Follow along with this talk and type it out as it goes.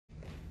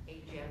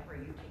Jeff, are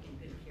you taking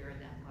good care of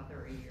that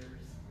mother of yours?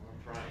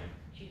 I'm trying.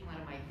 She's one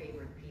of my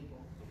favorite people.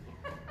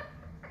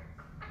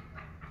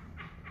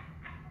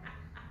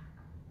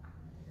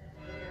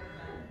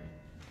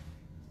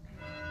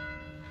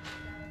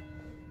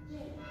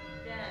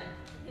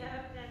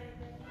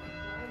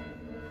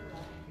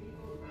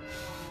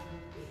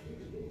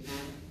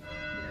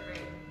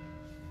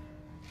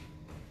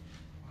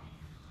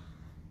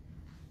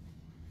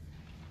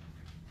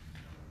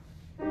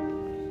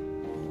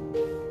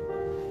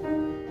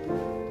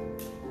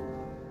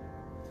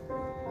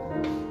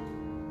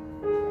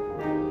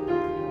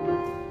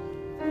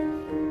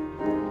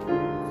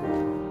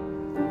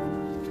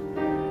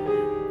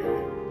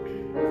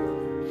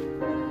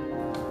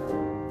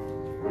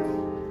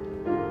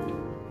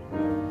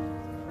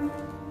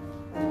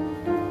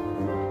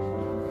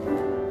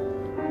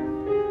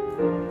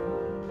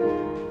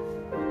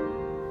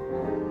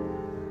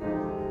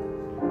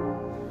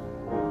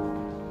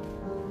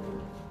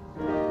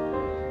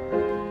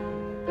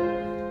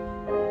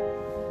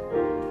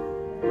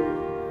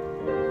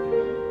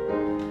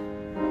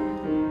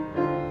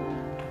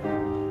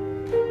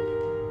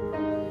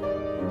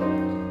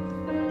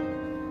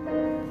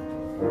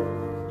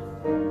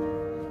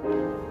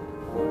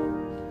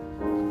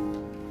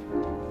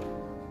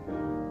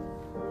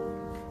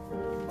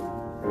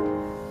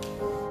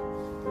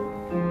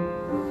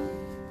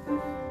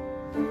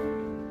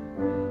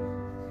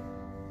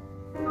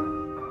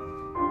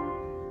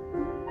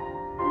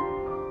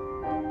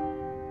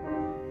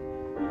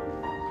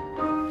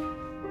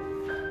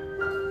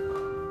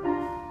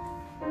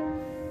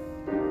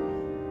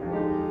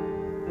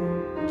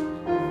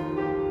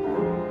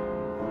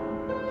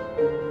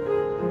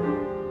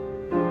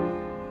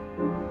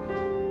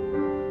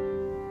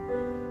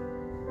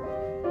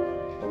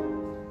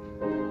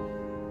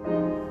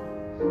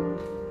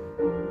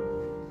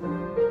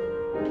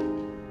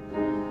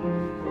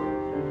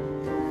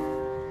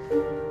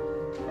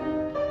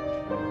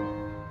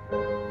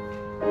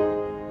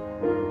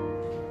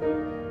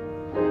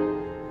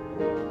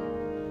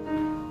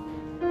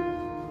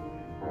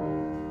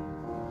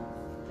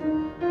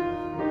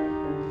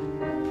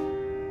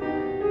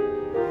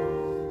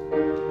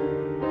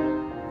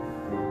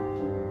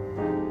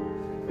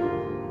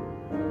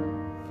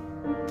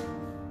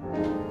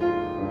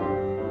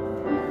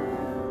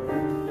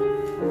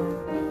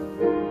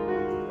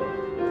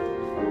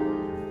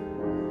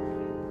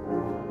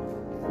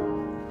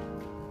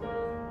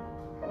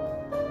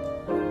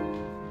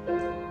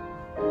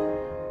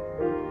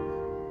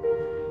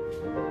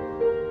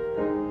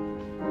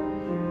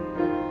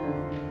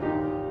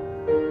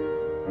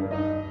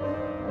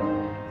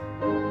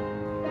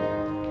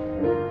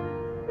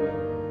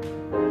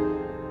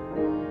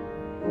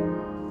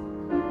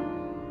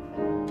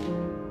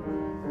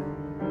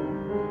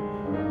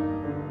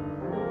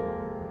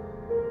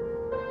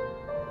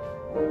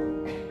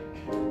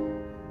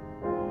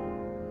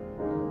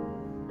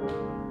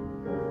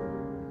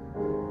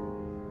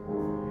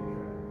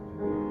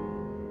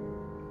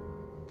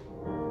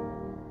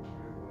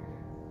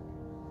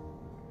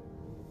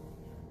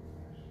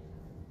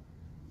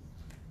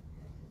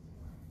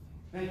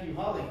 Thank you,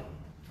 Holly.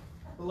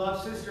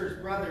 Beloved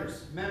sisters,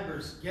 brothers,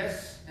 members,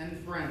 guests, and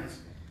friends,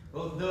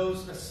 both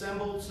those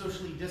assembled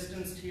socially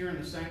distanced here in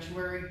the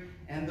sanctuary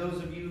and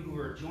those of you who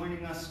are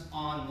joining us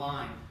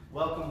online,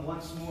 welcome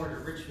once more to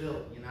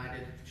Richville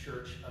United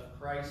Church of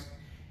Christ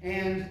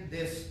and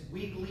this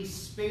weekly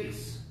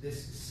space,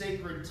 this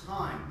sacred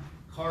time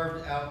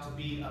carved out to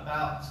be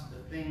about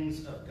the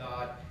things of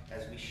God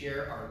as we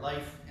share our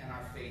life and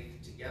our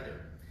faith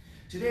together.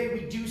 Today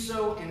we do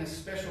so in a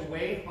special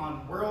way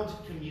on World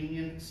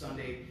Communion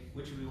Sunday,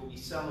 which we will be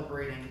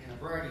celebrating in a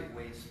variety of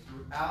ways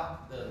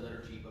throughout the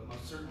liturgy, but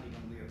most certainly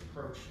when we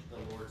approach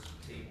the Lord's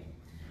table.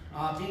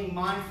 Being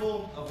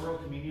mindful of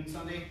World Communion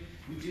Sunday,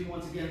 we do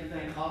once again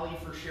thank Holly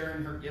for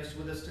sharing her gifts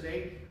with us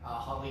today.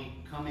 Holly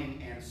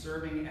coming and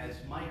serving as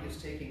Mike is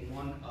taking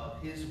one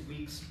of his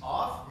weeks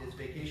off, his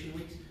vacation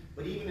weeks,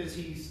 but even as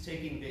he's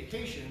taking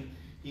vacation,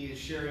 he is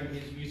sharing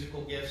his musical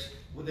gifts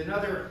with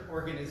another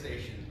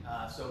organization.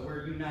 So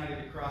we're united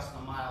across the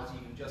miles,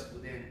 even just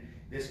within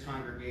this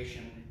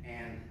congregation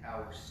and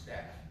our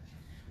staff.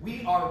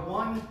 We are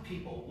one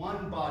people,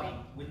 one body,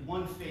 with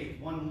one faith,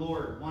 one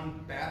Lord,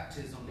 one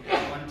baptism,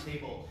 and one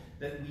table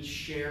that we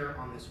share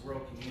on this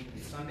World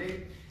Communion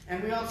Sunday.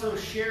 And we also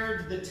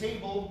shared the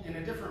table in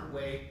a different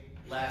way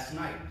last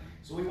night.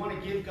 So we want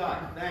to give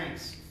God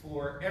thanks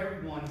for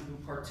everyone who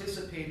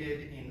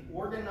participated in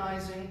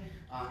organizing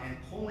and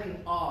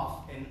pulling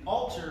off an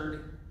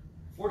altered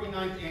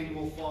 49th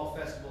Annual Fall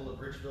Festival of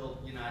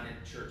Richville United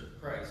Church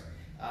of Christ.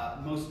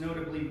 Most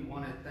notably, we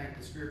want to thank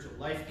the Spiritual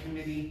Life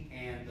Committee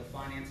and the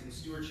Finance and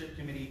Stewardship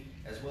Committee,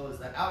 as well as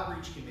the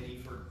Outreach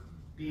Committee for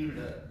being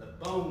the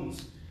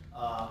bones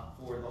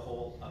for the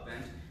whole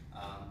event.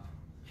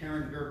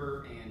 Karen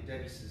Gerber and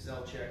Debbie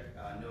Sizelchek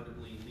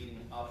notably leading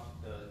up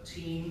the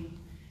team.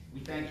 We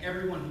thank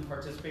everyone who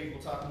participated.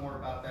 We'll talk more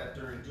about that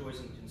during Joys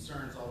and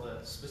Concerns, all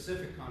the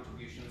specific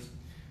contributions.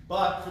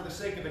 But for the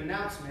sake of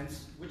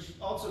announcements, which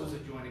also is a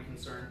joy and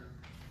concern,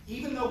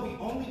 even though we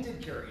only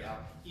did carry out,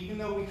 even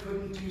though we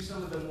couldn't do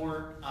some of the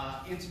more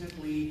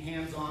intimately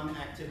hands-on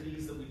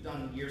activities that we've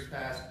done in years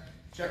past,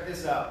 check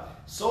this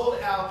out.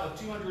 Sold out of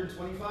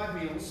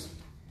 225 meals.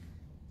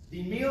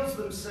 The meals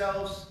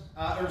themselves,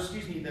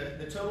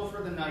 the total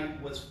for the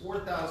night was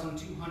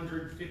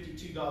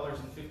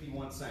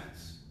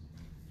 $4,252.51.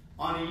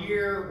 On a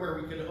year where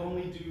we could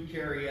only do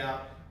carry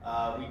out,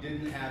 we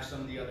didn't have some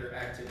of the other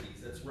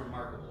activities. That's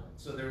remarkable.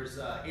 So there was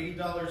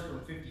 $80 from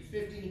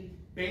 50/50.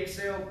 Bake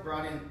sale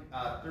brought in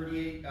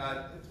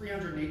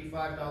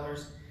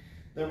 $385.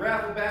 The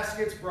raffle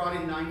baskets brought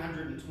in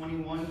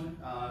 $921,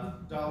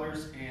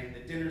 and the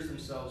dinners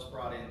themselves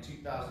brought in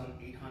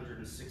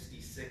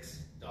 $2,866.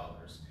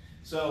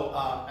 So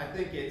I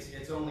think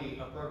it's only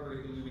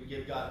appropriate that we would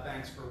give God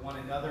thanks for one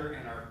another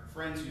and our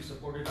friends who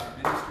supported our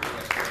ministry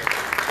yesterday.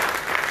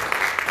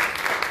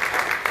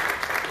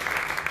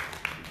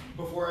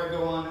 Before I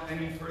go on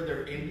any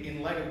further,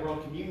 in light of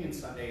World Communion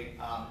Sunday,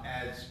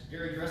 as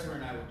Gary Dressler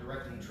and I were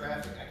directing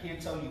traffic, I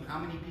can't tell you how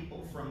many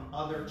people from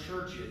other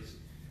churches,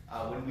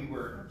 when we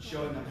were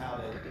showing them how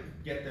to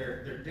get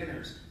their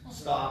dinners,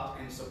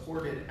 stopped and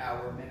supported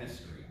our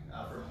ministry.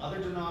 From other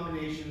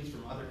denominations,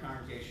 from other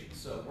congregations.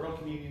 So World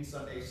Communion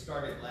Sunday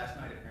started last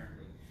night,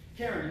 apparently.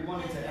 Karen, you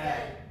wanted to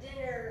add?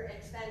 Dinner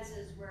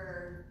expenses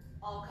were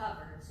all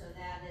covered, so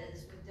that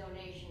is with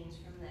donations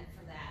for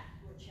that,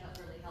 which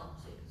really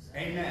helped too. So.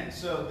 Amen.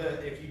 So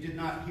if you did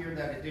not hear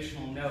that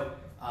additional note,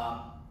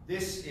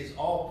 this is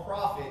all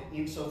profit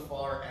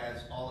insofar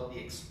as all of the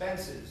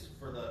expenses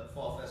for the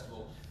Fall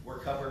Festival were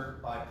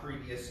covered by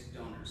previous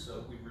donors.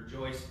 So we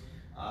rejoice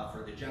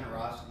for the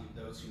generosity of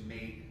those who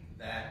made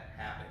that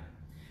happen.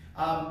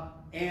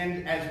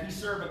 And as we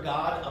serve a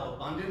God of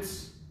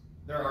abundance,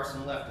 there are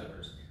some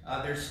leftovers.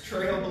 There's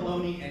trail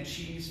bologna and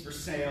cheese for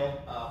sale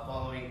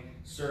following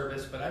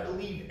service, but I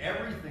believe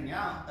everything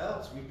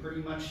else we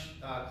pretty much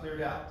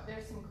cleared out.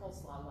 There's some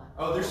coleslaw left.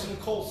 Oh, there's some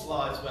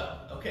coleslaw as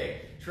well.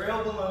 Okay,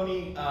 trail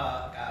bologna,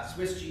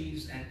 Swiss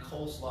cheese, and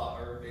coleslaw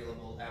are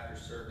available after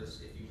service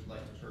if you would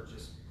like to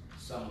purchase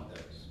some of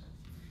those.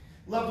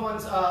 Loved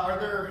ones, are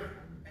there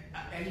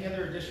any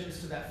other additions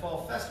to that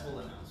fall festival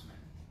announcement?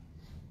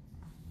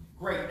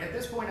 Great. At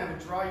this point, I would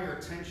draw your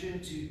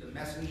attention to the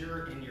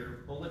messenger in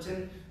your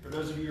bulletin. For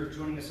those of you who are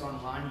joining us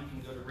online, you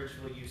can go to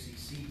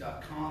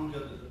richvilleucc.com, go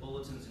to the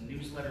Bulletins and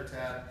Newsletter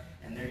tab,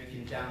 and there you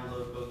can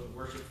download both the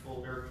worship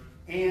folder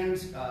and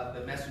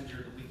the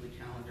messenger, the weekly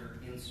calendar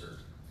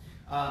insert.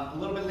 A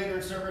little bit later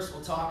in service,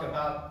 we'll talk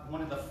about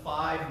one of the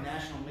 5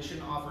 national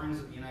mission offerings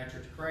of the United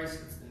Church of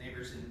Christ. It's the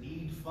Neighbors in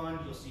Need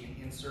Fund. You'll see an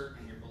insert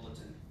in your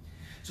bulletin.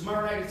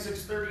 Tomorrow night at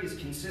 6:30 is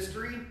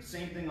consistory.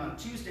 Same thing on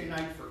Tuesday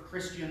night for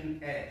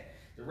Christian Ed.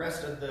 The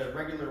rest of the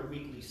regular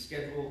weekly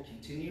schedule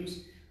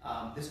continues.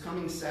 This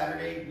coming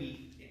Saturday,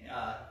 we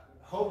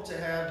hope to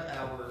have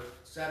our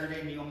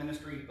Saturday meal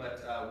ministry,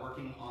 but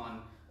working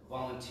on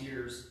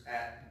volunteers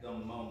at the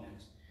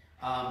moment.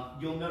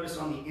 You'll notice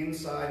on the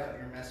inside of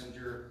your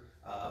messenger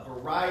a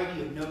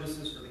variety of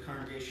notices for the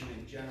congregation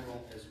in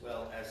general, as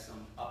well as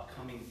some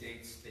upcoming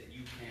dates that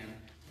you can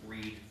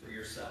read for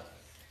yourself.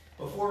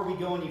 Before we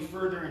go any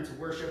further into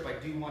worship, I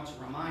do want to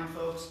remind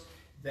folks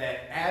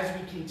that as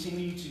we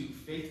continue to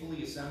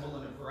faithfully assemble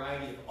in a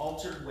variety of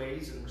altered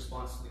ways in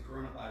response to the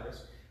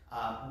coronavirus,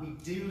 we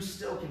do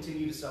still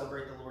continue to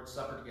celebrate the Lord's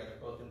Supper together,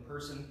 both in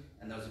person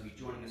and those of you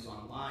joining us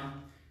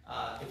online.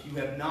 If you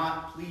have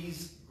not,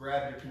 please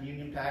grab your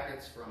communion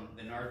packets from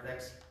the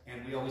narthex,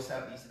 and we always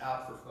have these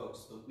out for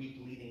folks the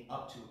week leading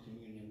up to a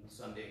communion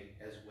Sunday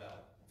as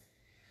well.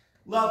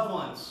 Loved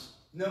ones,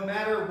 no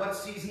matter what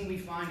season we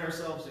find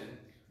ourselves in,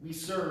 we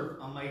serve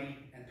a mighty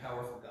and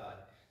powerful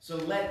God. So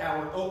let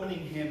our opening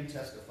hymn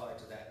testify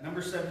to that.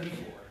 Number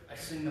 74, I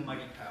Sing the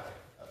Mighty Power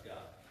of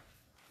God.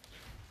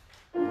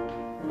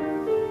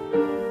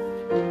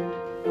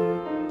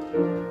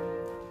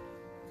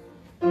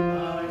 I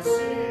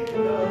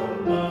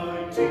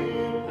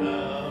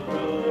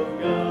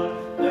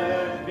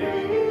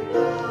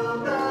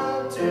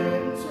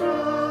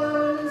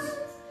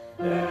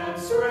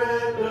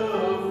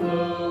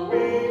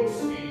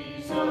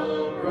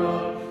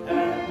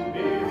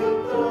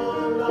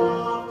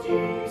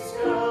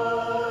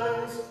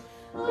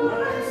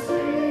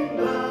sing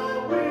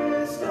the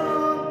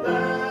wisdom that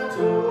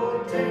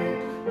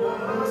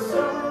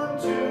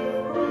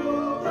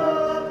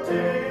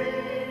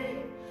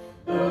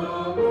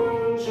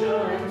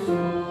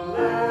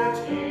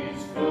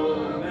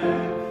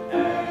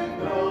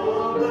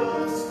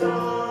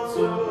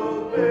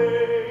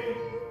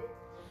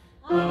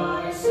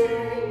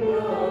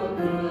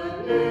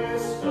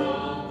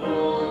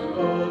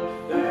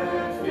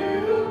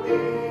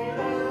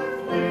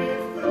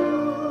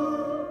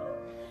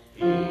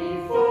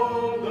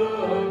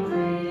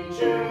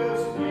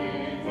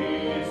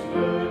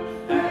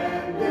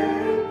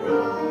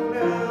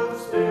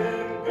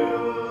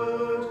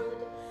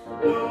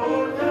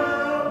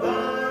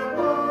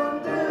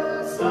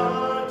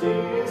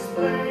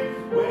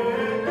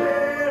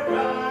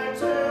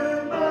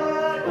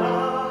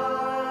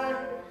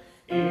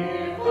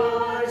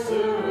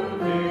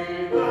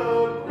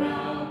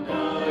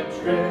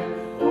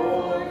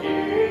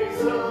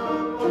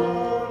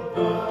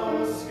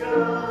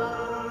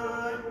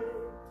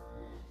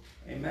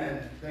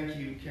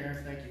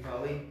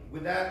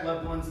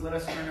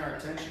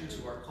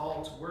who are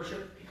called to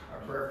worship, our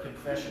prayer of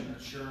confession and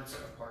assurance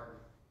of pardon.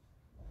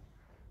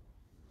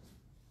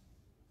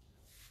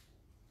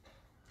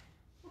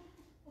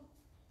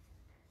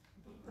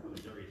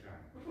 Every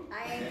time.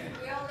 I ain't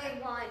the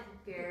only one,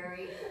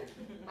 Gary.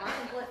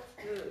 I'm with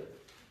you.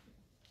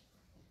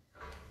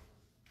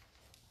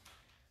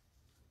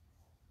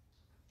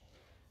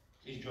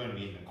 Please join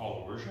me in the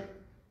call to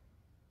worship.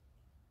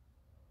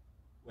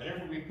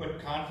 Whenever we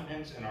put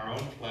confidence in our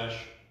own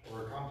flesh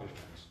or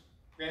accomplishments,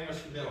 grant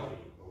us humility,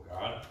 O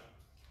God.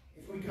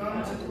 If we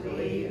come to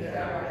believe that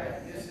our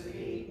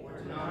ethnicity or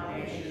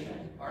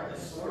denomination are the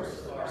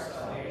source of our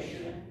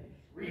salvation,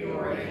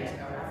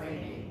 reorient our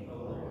thinking, O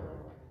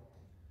Lord.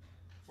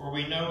 For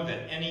we know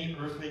that any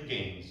earthly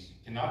gains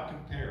cannot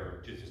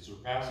compare to the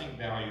surpassing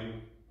value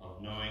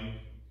of knowing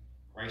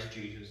Christ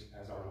Jesus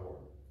as our Lord.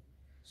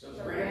 So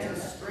grant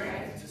us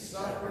strength to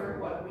suffer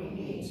what we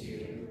need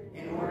to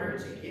in order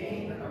to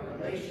gain a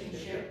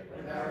relationship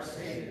with our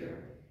Savior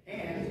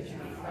and to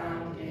be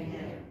found in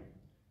Him.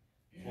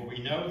 For we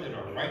know that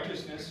our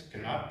righteousness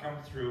cannot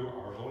come through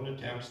our own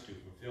attempts to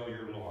fulfill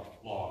your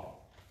law,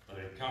 but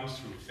it comes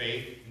through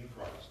faith in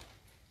Christ.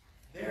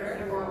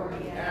 Therefore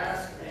we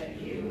ask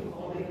that you,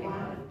 Holy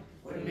One,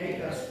 would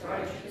make us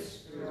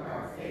righteous through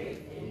our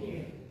faith in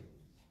you.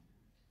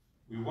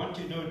 We want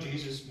to know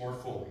Jesus more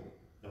fully,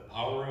 the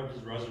power of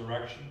his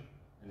resurrection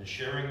and the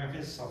sharing of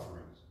his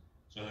sufferings,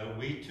 so that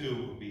we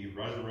too will be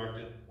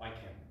resurrected like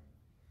him.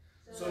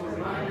 So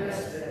remind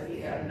us that we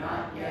have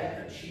not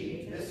yet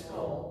achieved this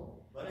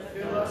goal, but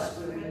fill us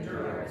with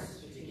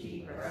endurance to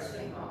keep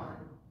pressing on.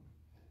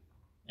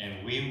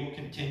 And we will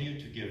continue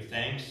to give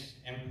thanks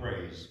and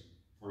praise,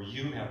 for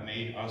you have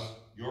made us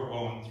your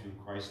own through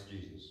Christ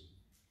Jesus.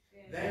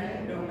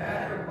 Then, no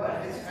matter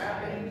what has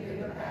happened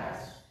in the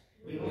past,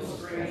 we will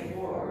strain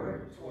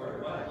forward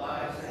toward what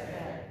lies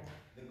ahead,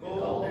 the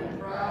goal and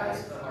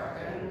prize of our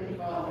heavenly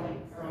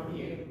calling from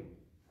you.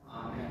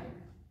 Amen.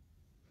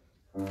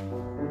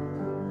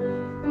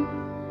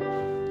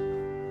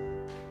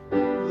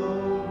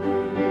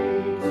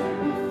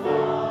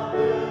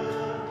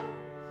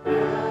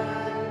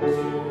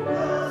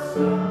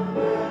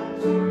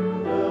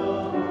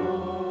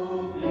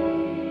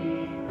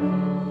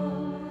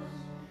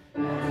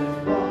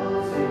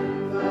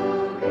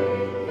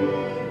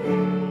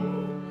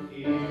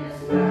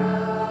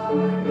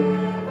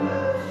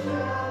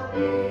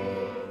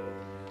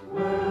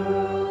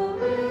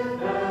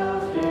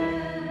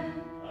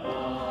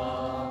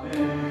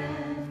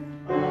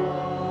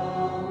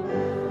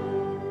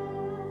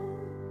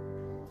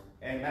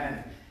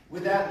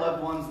 With that,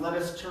 loved ones, let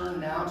us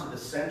turn now to the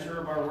center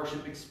of our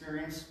worship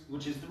experience,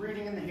 which is the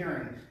reading and the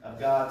hearing of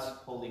God's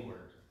holy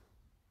word.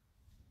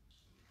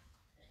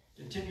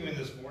 Continuing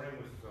this morning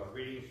with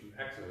readings from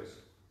Exodus,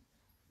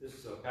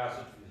 this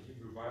passage from the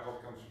Hebrew Bible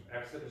comes from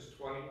Exodus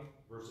 20,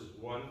 verses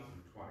 1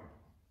 through 20.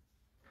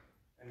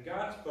 And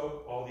God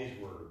spoke all these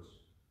words,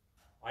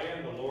 I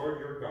am the Lord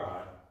your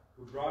God,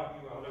 who brought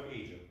you out of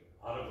Egypt,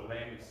 out of the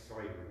land of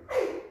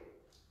slavery.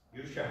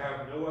 You shall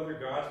have no other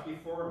gods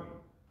before me.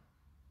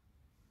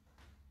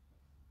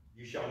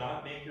 You shall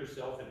not make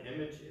yourself an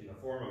image in the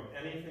form of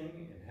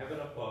anything in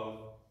heaven above,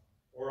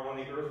 or on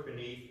the earth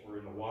beneath, or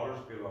in the waters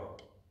below.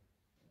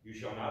 You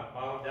shall not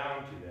bow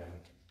down to them,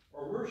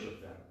 or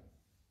worship them.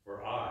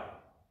 For I,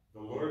 the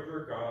Lord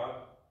your God,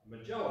 am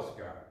a jealous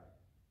God,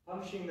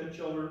 punishing the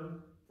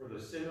children for the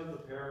sin of the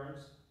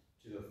parents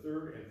to the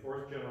third and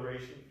fourth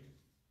generation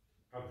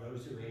of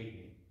those who hate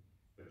me,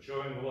 but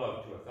showing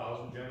love to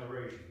 1,000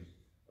 generations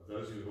of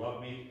those who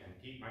love me and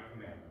keep my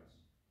commandments.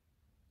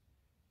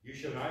 You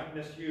shall not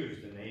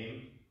misuse the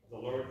name of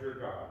the Lord your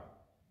God,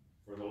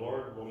 for the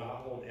Lord will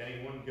not hold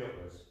anyone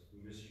guiltless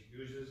who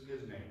misuses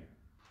his name.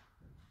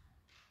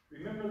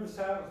 Remember the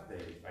Sabbath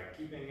day by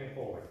keeping it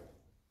holy.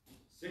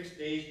 6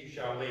 days you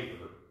shall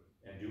labor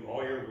and do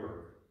all your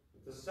work,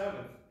 but the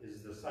seventh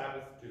is the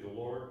Sabbath to the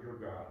Lord your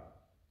God.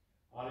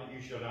 On it you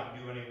shall not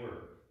do any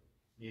work,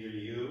 neither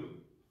you,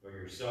 nor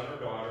your son or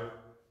daughter,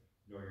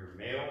 nor your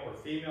male or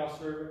female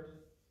servant,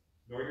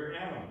 nor your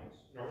animals,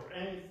 nor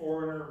any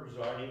foreigner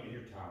residing in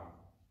your town.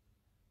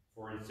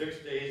 For in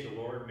 6 days the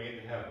Lord made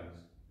the heavens,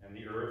 and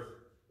the earth,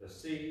 the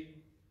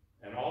sea,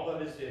 and all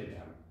that is in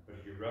them, but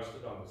he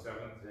rested on the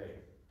seventh day.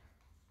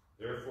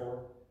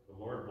 Therefore the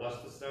Lord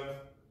blessed the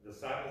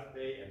Sabbath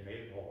day and made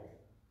it holy.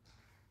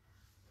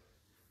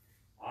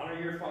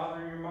 Honor your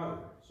father and your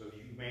mother, so that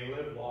you may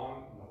live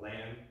long in the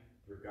land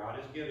where God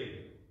is giving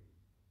you.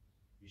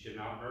 You should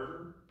not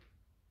murder.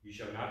 You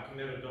shall not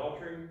commit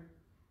adultery.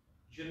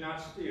 You should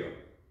not steal.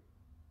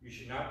 You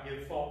should not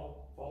give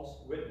false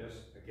witness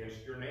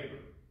against your neighbor.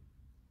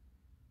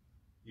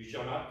 You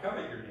shall not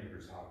covet your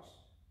neighbor's house.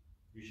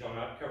 You shall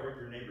not covet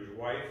your neighbor's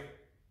wife,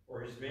 or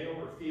his male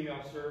or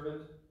female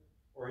servant,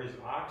 or his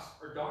ox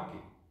or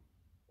donkey,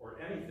 or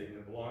anything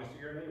that belongs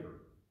to your neighbor.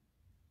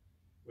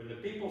 When the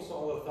people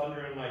saw the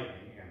thunder and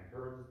lightning, and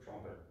heard the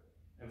trumpet,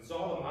 and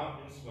saw the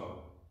mountain in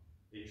smoke,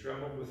 they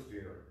trembled with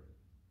fear.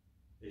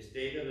 They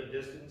stayed at a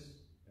distance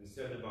and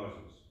said to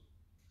Moses,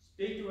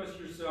 Speak to us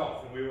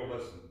yourself, and we will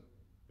listen.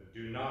 But but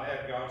do not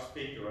have God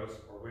speak to us,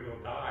 or we will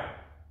die.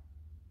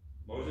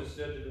 Moses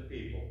said to the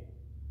people,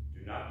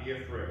 do not be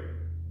afraid.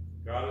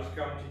 God has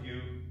come to you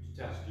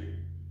to test you,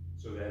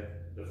 so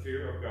that the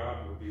fear of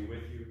God will be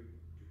with you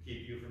to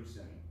keep you from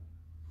sinning.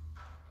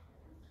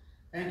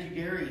 Thank you,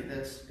 Gary.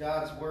 That's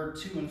God's word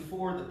to and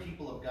for the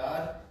people of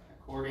God,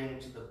 according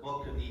to the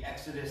book of the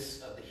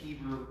Exodus of the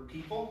Hebrew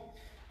people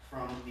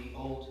from the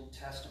Old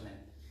Testament.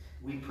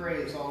 We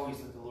pray, as always,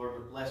 that the Lord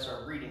would bless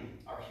our reading,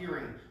 our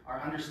hearing,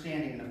 our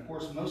understanding, and of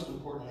course, most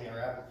importantly, our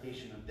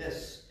application of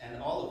this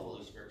and all of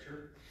Holy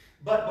Scripture.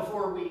 But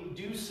before we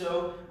do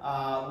so,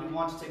 we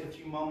want to take a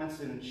few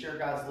moments and share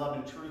God's love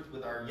and truth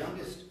with our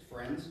youngest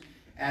friends,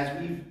 as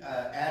we've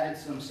added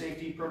some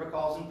safety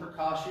protocols and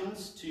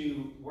precautions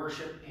to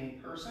worship in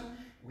person.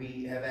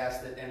 We have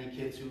asked that any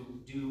kids who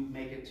do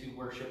make it to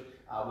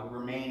worship would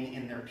remain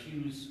in their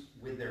pews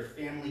with their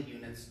family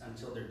units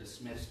until they're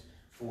dismissed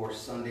for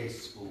Sunday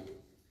school.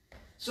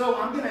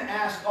 So I'm going to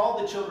ask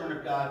all the children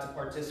of God to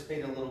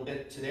participate a little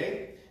bit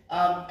today.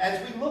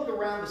 As we look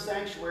around the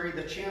sanctuary,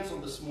 the chancel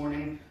this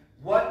morning,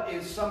 what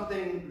is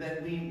something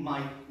that we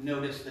might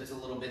notice that's a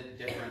little bit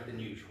different than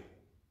usual?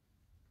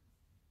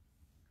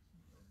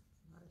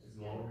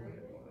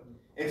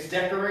 It's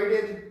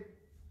decorated.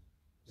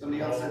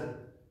 Somebody else said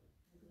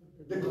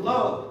the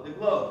globe. The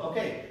globe.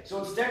 Okay,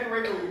 so it's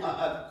decorated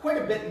quite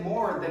a bit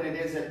more than it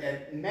is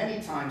at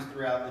many times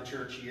throughout the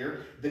church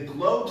year. The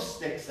globe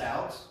sticks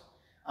out.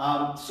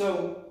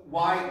 So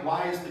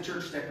why is the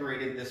church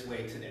decorated this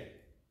way today?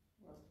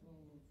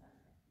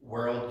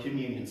 World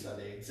Communion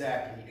Sunday.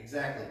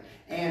 Exactly.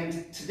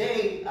 And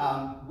today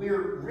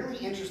we're really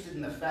interested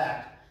in the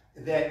fact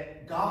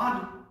that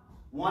God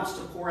wants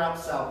to pour out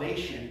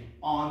salvation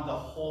on the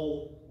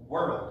whole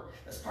world.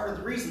 That's part of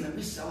the reason that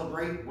we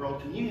celebrate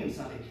World Communion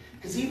Sunday.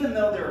 Because even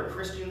though there are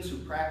Christians who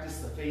practice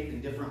the faith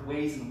in different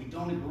ways and we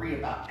don't agree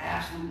about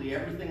absolutely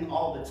everything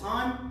all the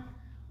time,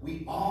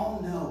 we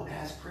all know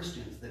as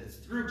Christians that it's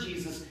through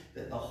Jesus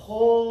that the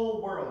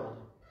whole world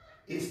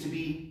is to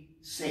be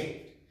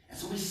saved. And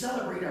so we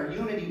celebrate our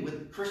unity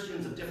with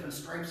Christians of different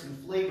stripes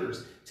and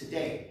flavors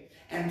today.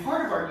 And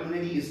part of our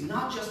unity is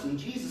not just in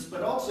Jesus,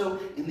 but also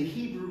in the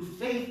Hebrew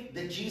faith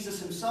that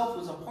Jesus himself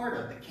was a part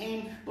of, that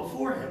came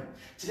before him.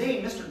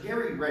 Today, Mr.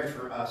 Gary read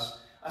for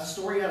us a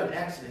story out of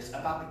Exodus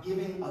about the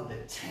giving of the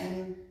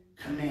 10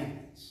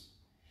 Commandments.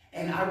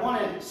 And I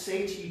want to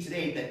say to you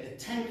today that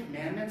the 10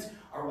 Commandments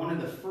are one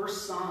of the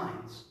first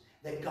signs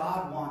that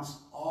God wants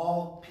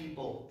all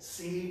people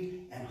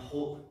saved and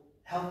whole,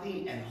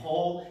 healthy and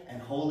whole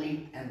and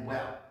holy and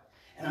well.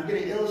 And I'm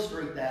going to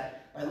illustrate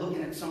that by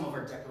looking at some of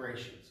our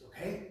decorations.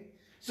 Okay?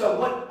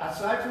 So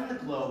aside from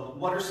the globe,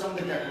 what are some of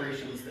the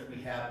decorations that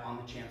we have on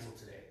the chancel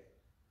today?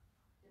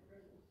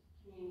 Different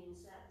communion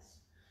sets.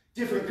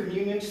 Different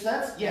communion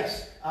sets?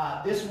 Yes.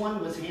 This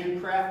one was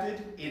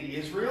handcrafted in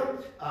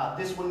Israel.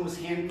 This one was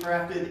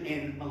handcrafted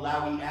in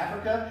Malawi,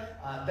 Africa.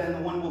 Then the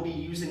one we'll be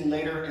using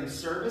later in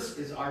service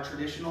is our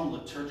traditional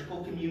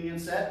liturgical communion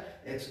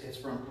set. It's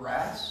from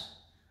brass.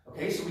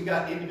 Okay, so we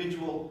got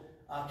individual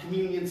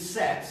communion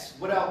sets.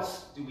 What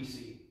else do we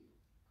see?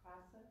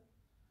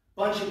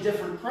 Bunch of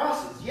different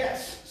crosses,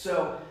 yes.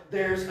 So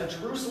there's a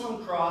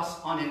Jerusalem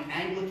cross on an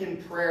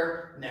Anglican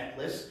prayer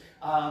necklace.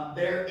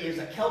 There is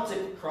a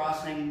Celtic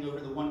cross hanging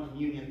over the one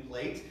communion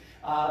plate.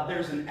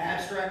 There's an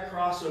abstract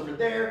cross over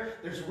there.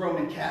 There's a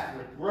Roman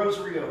Catholic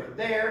rosary over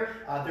there.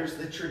 There's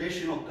the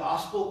traditional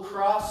gospel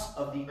cross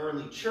of the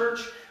early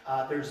church.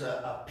 There's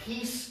a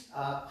peace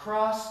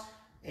cross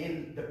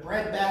in the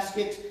bread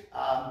basket.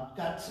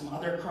 Got some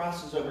other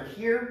crosses over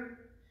here.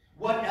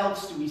 What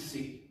else do we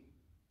see?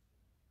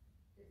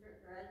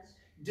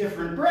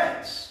 Different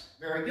breads.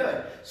 Very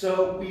good.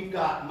 So we've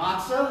got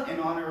matzah in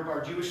honor of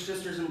our Jewish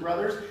sisters and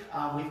brothers.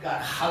 We've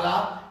got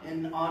challah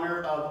in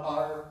honor of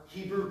our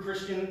Hebrew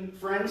Christian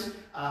friends.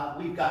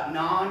 We've got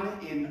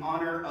naan in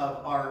honor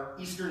of our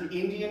Eastern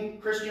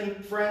Indian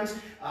Christian friends.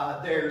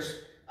 There's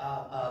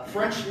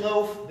French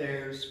loaf.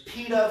 There's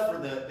pita for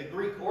the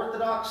Greek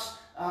Orthodox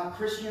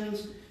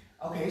Christians.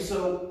 Okay,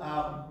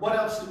 so what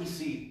else do we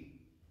see?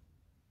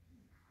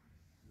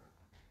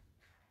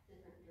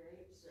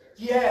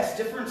 Yes,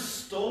 different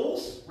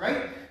stoles,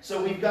 right?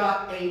 So we've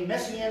got a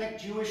Messianic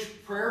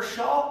Jewish prayer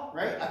shawl,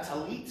 right? A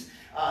talit.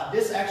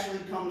 This actually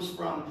comes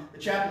from the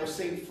chapel of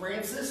St.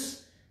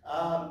 Francis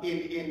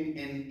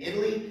in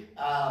Italy,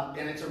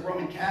 and it's a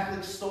Roman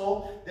Catholic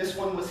stole. This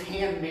one was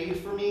handmade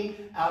for me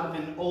out of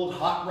an old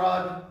hot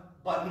rod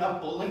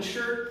button-up bowling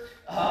shirt.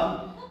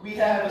 We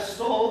have a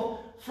stole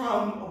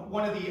from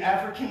one of the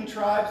African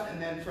tribes,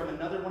 and then from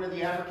another one of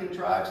the African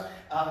tribes.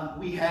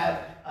 We have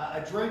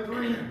a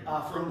drapery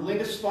from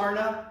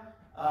Lindisfarne.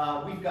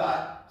 We've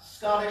got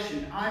Scottish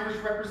and Irish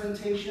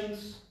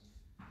representations.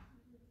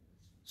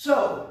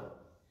 So,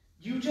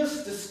 you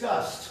just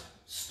discussed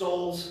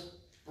stoles,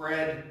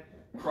 bread,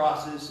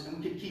 crosses, and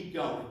we could keep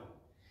going.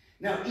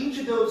 Now, each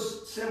of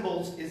those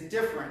symbols is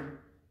different,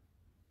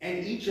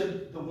 and each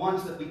of the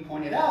ones that we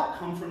pointed out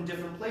come from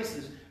different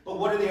places. But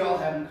what do they all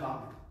have in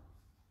common?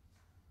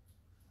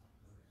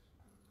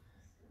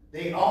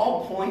 They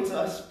all point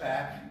us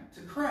back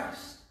to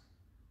Christ.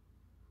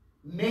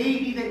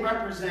 Maybe they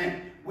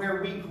represent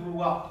where we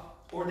grew up,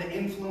 or the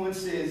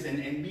influences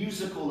and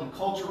musical and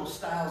cultural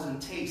styles and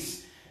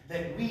tastes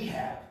that we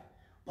have.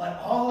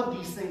 But all of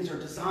these things are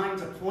designed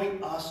to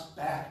point us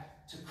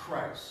back to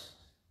Christ.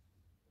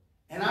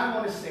 And I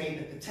want to say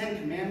that the Ten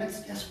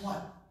Commandments, guess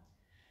what?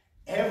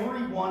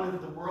 Every one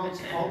of the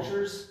world's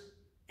cultures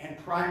and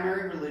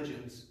primary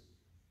religions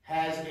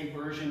has a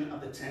version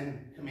of the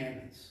Ten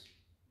Commandments.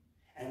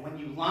 And when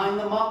you line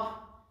them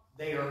up,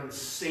 they are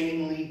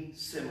insanely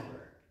similar.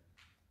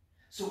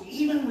 So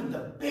even with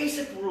the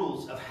basic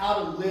rules of how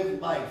to live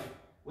life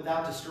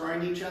without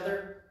destroying each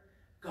other,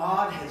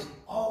 God has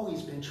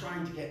always been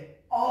trying to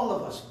get all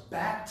of us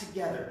back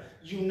together,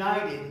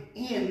 united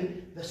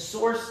in the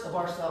source of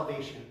our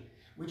salvation,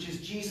 which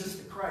is Jesus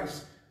the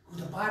Christ, who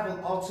the Bible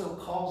also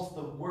calls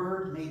the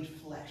Word made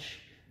flesh.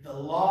 The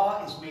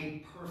law is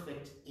made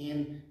perfect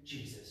in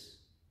Jesus.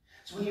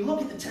 So when you look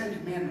at the Ten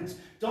Commandments,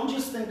 don't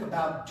just think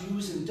about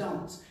do's and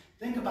don'ts.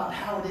 Think about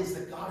how it is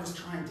that God is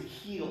trying to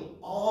heal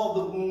all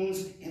the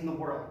wounds in the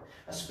world,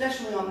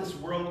 especially on this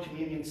World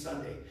Communion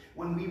Sunday,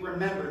 when we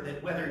remember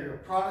that whether you're a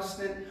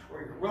Protestant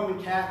or you're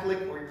Roman Catholic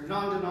or you're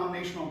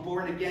non-denominational,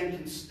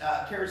 born-again,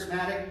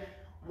 charismatic,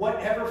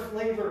 whatever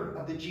flavor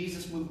of the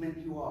Jesus movement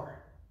you are,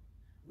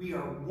 we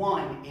are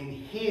one in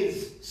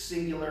his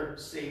singular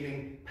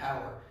saving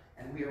power,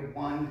 and we are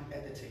one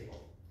at the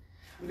table.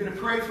 I'm going to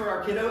pray for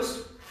our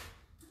kiddos,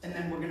 and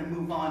then we're going to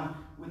move on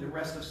with the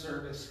rest of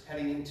service,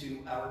 heading into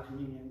our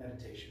communion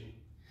meditation.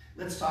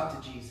 Let's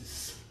talk to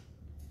Jesus.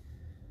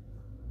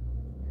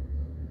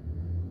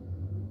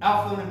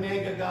 Alpha and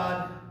Omega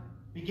God,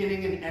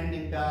 beginning and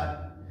ending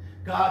God,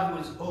 God who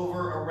is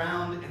over,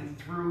 around, and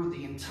through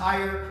the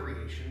entire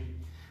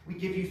creation. We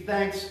give you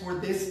thanks for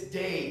this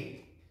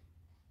day,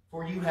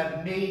 for you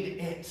have made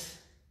it,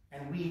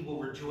 and we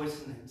will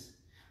rejoice in it.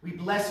 We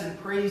bless and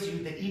praise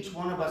you that each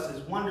one of us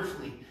is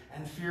wonderfully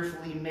and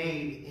fearfully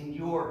made in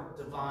your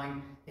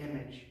divine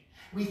image.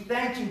 We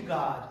thank you,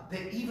 God,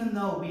 that even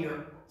though we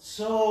are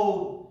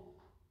so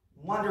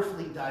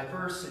wonderfully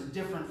diverse and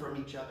different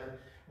from each other,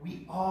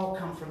 we all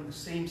come from the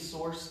same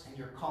source, and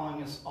you're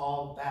calling us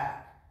all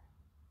back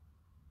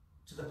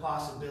to the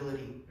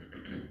possibility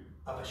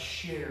of a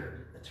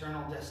shared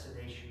eternal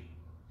destination.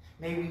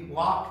 May we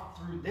walk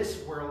through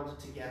this world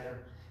together.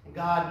 And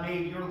God,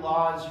 may your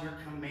laws, your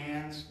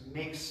commands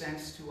make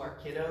sense to our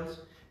kiddos.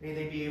 May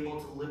they be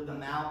able to live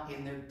them out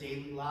in their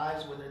daily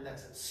lives, whether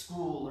that's at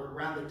school or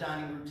around the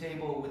dining room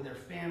table with their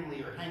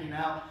family or hanging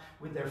out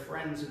with their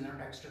friends in their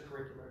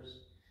extracurriculars.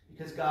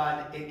 Because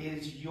God, it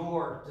is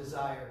your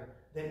desire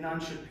that none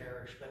should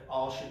perish, but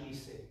all should be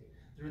saved.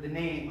 Through the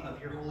name of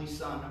your Holy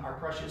Son, our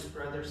precious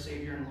brother,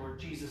 Savior, and Lord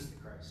Jesus the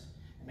Christ.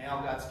 And may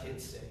all God's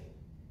kids say,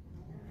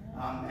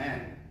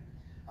 Amen.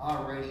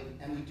 Alrighty,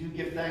 and we do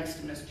give thanks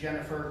to Miss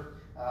Jennifer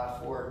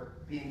for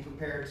being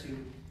prepared to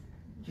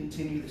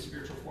continue the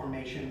spiritual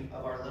formation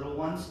of our little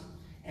ones.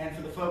 And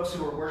for the folks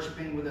who are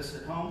worshiping with us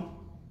at home,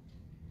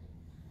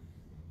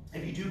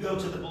 if you do go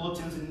to the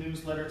Bulletins and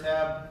Newsletter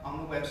tab on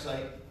the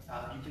website,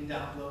 you can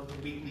download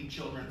the weekly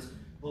children's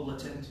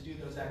bulletin to do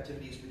those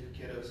activities with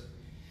your kiddos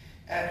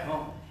at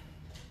home.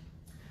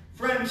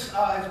 Friends,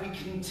 as we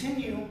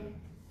continue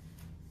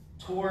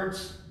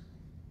towards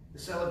the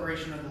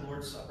celebration of the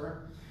Lord's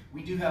Supper,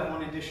 we do have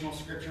one additional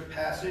scripture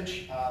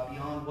passage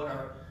beyond what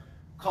our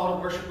call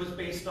to worship was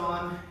based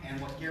on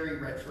and what Gary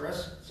read for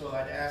us. So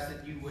I'd ask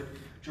that you would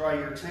draw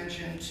your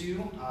attention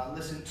to,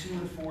 listen to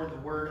and for the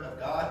Word of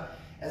God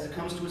as it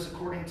comes to us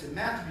according to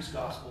Matthew's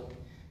Gospel,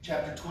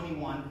 chapter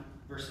 21,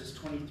 verses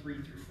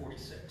 23 through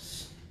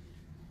 46.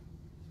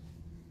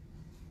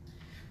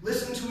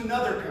 Listen to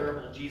another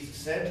parable, Jesus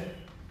said.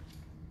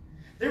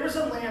 There was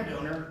a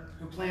landowner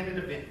who planted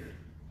a vineyard.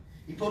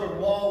 He put a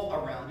wall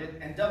around it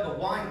and dug a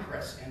wine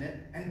press in it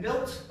and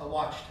built a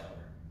watchtower.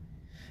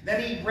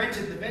 Then he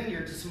rented the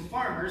vineyard to some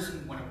farmers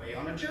and went away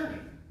on a journey.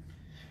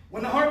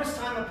 When the harvest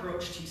time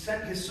approached, he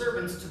sent his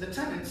servants to the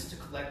tenants to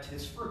collect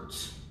his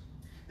fruits.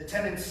 The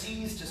tenants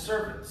seized his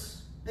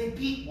servants. They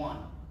beat one,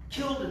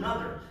 killed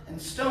another,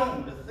 and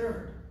stoned a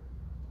third.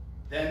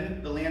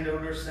 Then the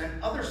landowner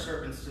sent other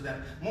servants to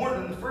them, more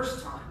than the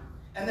first time,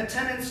 and the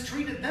tenants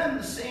treated them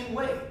the same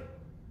way.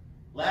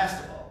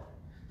 Last of all,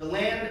 the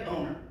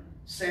landowner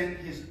sent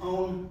his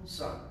own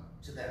son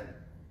to them.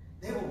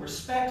 They will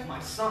respect my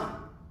son,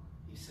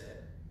 he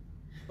said.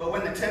 But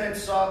when the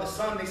tenants saw the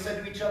son, they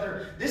said to each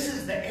other, this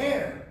is the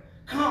heir.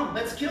 Come,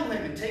 let's kill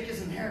him and take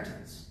his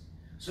inheritance.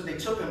 So they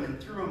took him and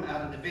threw him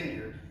out of the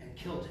vineyard and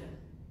killed him.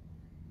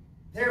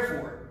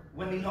 Therefore,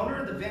 when the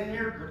owner of the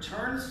vineyard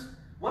returns,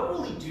 what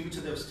will he do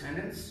to those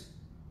tenants?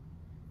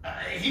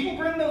 He will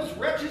bring those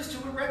wretches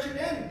to a wretched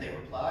end, they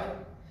replied.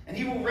 And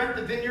he will rent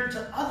the vineyard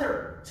to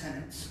other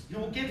tenants. He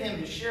will give him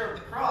his share of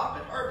the crop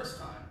at harvest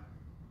time.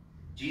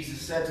 Jesus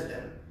said to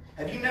them,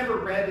 have you never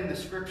read in the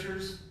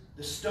scriptures,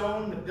 the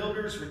stone the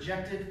builders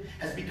rejected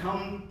has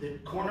become the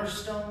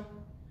cornerstone?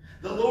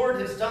 The Lord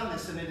has done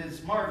this, and it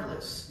is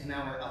marvelous in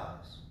our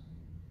eyes.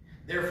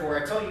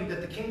 Therefore, I tell you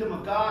that the kingdom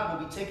of God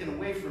will be taken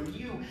away from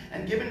you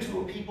and given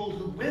to a people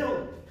who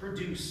will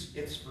produce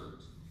its fruit.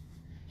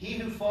 He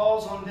who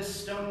falls on this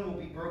stone will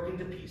be broken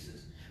to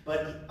pieces,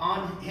 but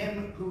on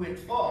him who it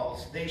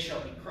falls, they shall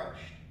be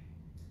crushed.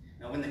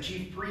 Now, when the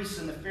chief priests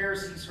and the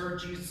Pharisees heard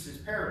Jesus'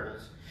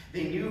 parables,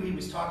 they knew he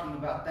was talking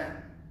about them.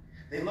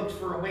 They looked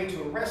for a way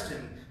to arrest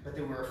him, but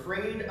they were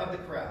afraid of the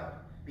crowd,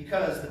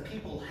 because the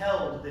people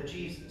held that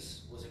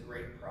Jesus was a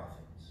great prophet.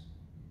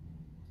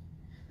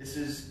 This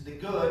is the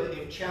good,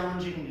 if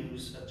challenging,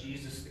 news of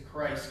Jesus the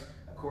Christ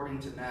according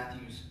to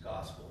Matthew's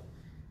gospel.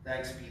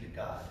 Thanks be to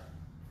God.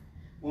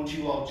 Won't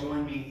you all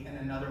join me in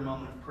another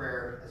moment of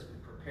prayer as we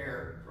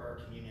prepare for our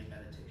communion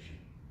meditation?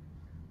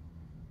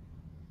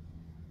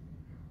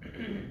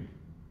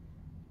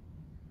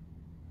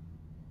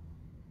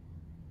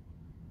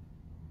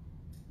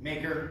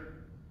 Maker,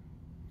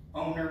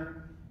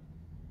 owner,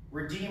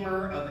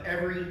 redeemer of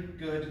every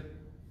good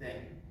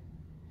thing.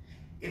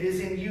 It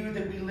is in you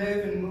that we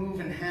live and move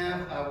and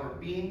have our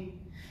being.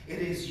 It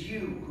is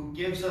you who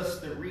gives us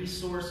the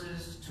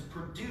resources to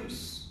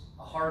produce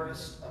a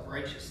harvest of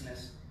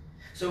righteousness.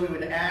 So we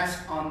would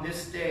ask on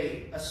this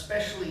day,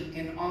 especially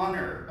in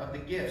honor of the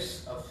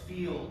gifts of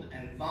field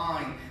and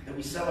vine that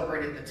we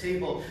celebrate at the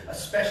table,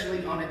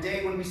 especially on a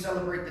day when we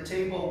celebrate the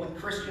table with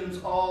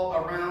Christians all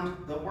around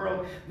the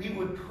world, we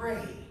would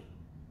pray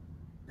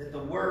that the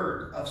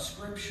word of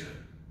Scripture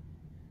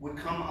would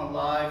come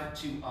alive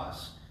to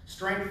us,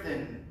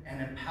 strengthen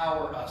and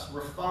empower us,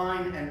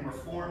 refine and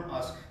reform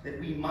us, that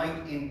we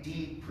might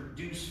indeed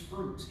produce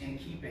fruit in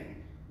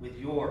keeping with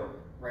your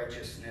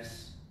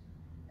righteousness.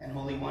 And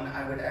Holy One,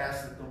 I would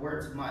ask that the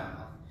words of my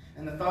mouth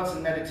and the thoughts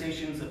and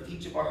meditations of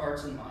each of our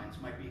hearts and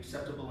minds might be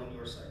acceptable in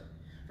your sight.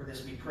 For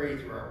this we pray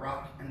through our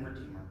rock and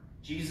redeemer,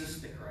 Jesus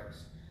the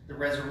Christ, the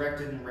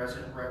resurrected and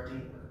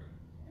resurrecting word.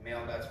 And may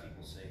all God's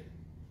people say,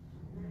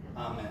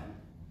 Amen.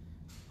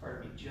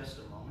 Pardon me just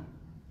a moment.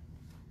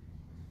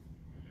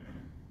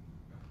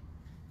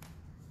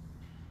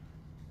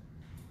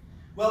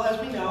 Well, as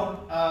we know,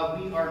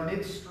 we are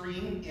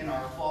midstream in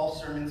our fall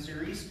sermon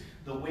series,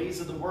 The Ways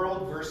of the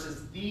World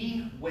versus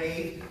the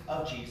Way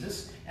of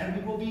Jesus. And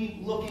we will be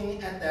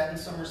looking at that in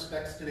some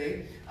respects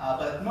today.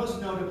 But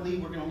most notably,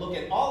 we're going to look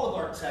at all of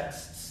our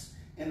texts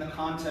in the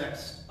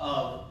context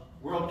of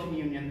World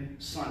Communion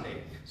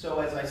Sunday. So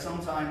as I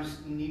sometimes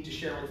need to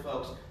share with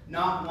folks,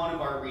 not one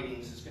of our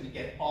readings is going to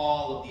get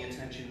all of the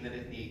attention that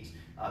it needs.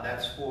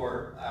 That's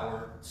for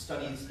our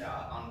studies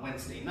on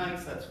Wednesday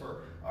nights. That's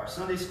for our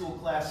Sunday school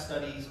class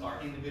studies, our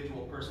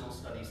individual personal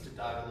studies to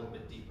dive a little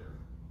bit deeper.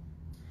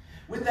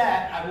 With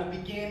that, I will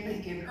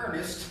begin in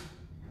earnest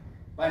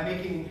by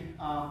making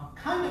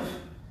kind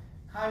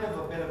of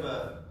a bit of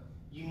a,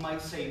 you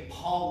might say,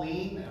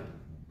 Pauline,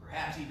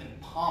 perhaps even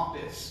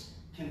pompous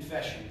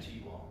confession to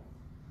you all.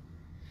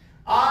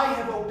 I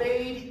have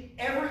obeyed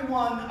every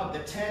one of the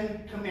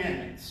 10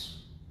 commandments,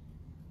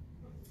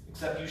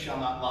 except you shall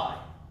not lie.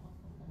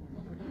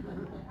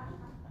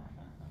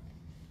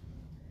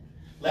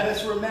 Let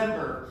us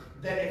remember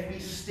that if we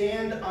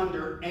stand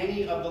under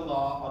any of the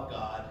law of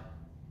God,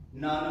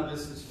 none of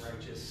us is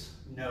righteous,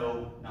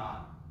 no,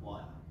 not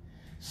one.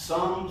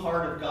 Some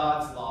part of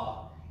God's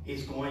law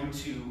is going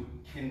to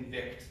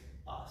convict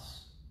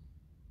us.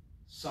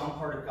 Some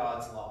part of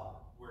God's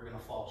law we're going to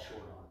fall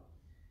short on.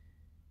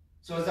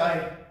 So as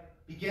I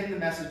begin the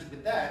message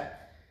with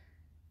that,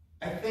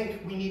 I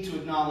think we need to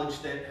acknowledge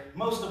that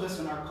most of us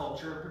in our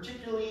culture,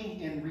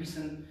 particularly in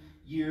recent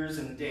years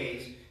and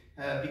days,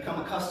 have become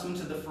accustomed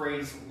to the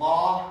phrase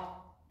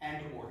law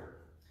and order.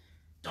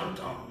 Dun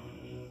dun.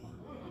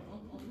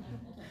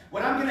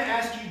 What I'm going to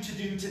ask you to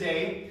do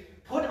today,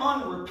 put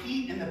on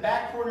repeat in the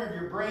back corner of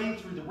your brain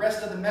through the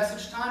rest of the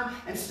message time,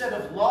 instead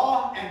of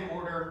law and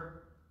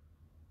order,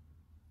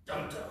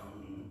 dun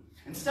dun.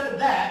 Instead of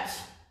that,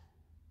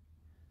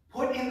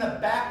 put in the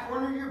back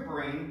corner of your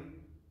brain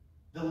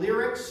the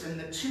lyrics and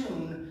the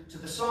tune to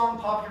the song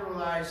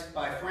popularized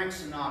by Frank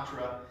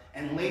Sinatra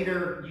and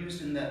later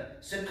used in the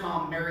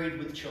sitcom Married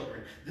with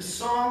Children. The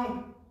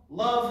song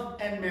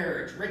Love and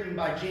Marriage, written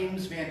by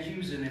James Van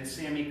Heusen and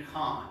Sammy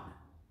Kahn.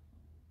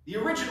 The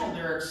original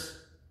lyrics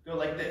go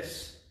like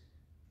this.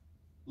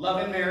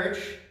 Love and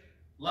marriage,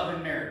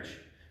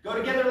 go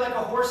together like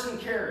a horse and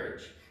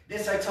carriage.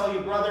 This I tell you,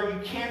 brother, you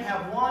can't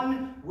have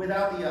one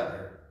without the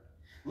other.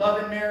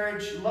 Love and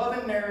marriage,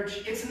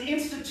 it's an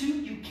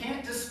institute you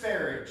can't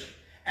disparage.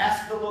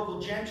 Ask the local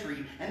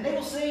gentry, and they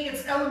will say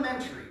it's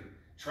elementary.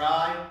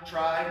 Try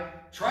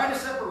to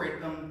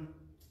separate them.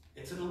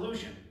 It's an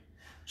illusion.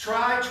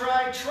 Try,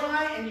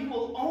 and you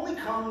will only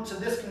come to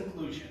this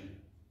conclusion.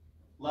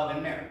 Love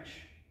and marriage.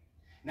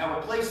 Now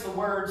replace the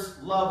words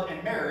love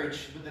and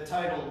marriage with the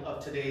title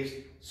of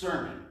today's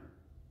sermon.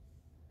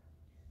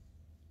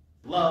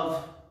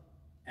 Love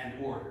and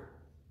order.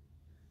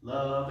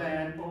 Love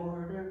and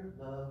order,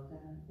 love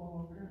and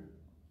order.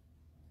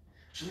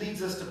 Which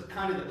leads us to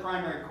kind of the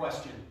primary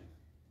question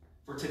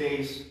for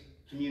today's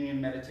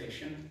communion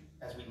meditation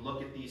as we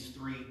look at these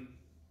three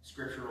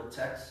scriptural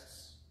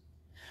texts.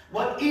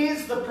 What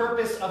is the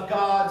purpose of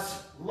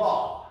God's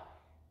law?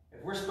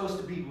 if we're supposed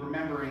to be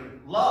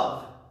remembering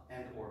love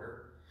and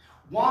order,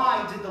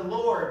 why did the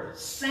Lord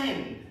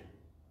send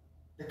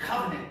the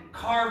covenant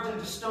carved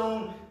into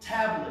stone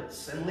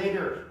tablets and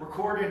later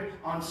recorded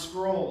on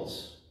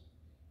scrolls?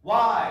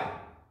 Why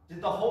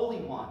did the Holy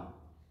One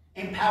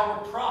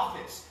empower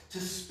prophets to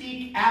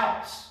speak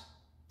out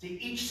to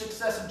each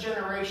successive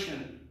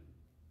generation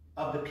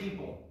of the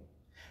people?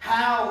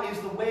 How is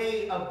the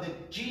way of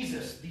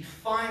Jesus the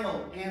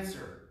final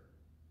answer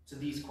to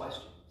these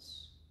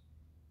questions?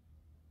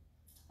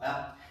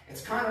 Well,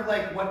 it's kind of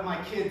like what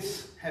my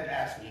kids have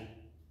asked me.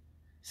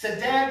 Said,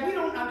 Dad, we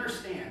don't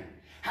understand.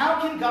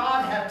 How can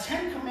God have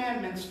 10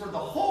 commandments for the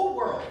whole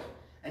world,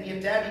 and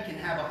yet Daddy can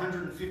have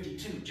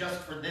 152 just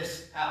for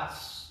this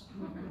house?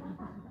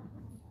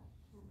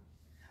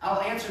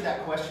 I'll answer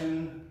that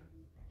question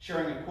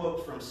sharing a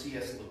quote from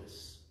C.S.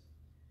 Lewis.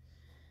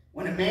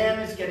 When a man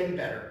is getting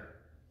better,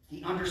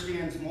 he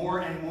understands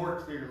more and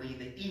more clearly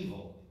the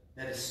evil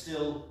that is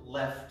still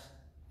left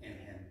in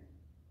him.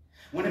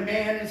 When a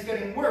man is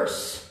getting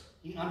worse,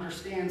 he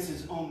understands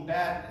his own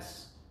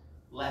badness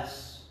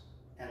less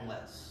and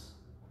less.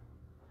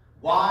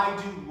 Why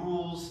do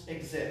rules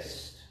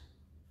exist?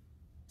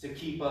 To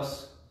keep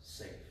us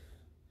safe.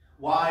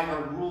 Why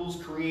are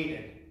rules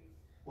created?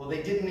 Well,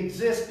 they didn't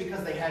exist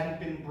because they hadn't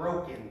been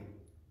broken.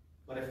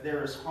 But if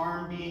there is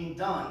harm being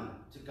done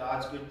to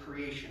God's good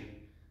creation,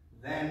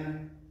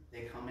 then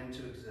they come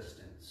into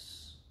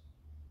existence.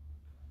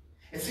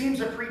 It seems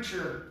a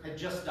preacher had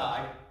just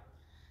died,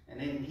 and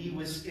then he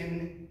was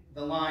in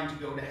the line to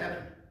go to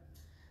heaven.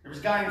 There was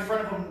a guy in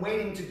front of him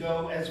waiting to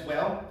go as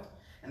well,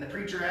 and the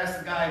preacher asked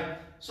the guy,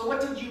 so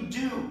what did you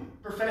do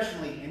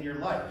professionally in your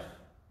life?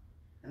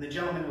 And the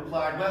gentleman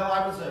replied, well,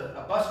 I was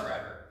a bus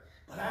driver,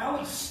 but I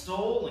always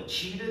stole and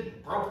cheated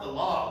and broke the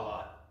law a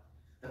lot.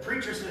 The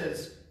preacher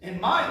says, in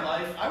my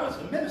life, I was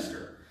a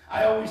minister.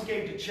 I always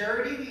gave to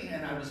charity,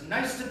 and I was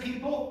nice to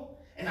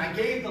people, and I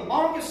gave the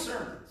longest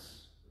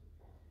sermons.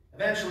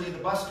 Eventually, the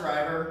bus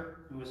driver,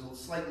 who was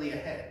slightly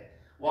ahead,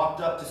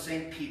 walked up to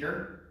St.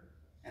 Peter,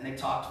 and they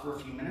talked for a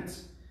few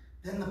minutes.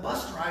 Then the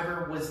bus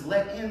driver was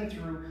let in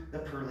through the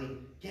pearly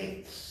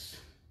gates.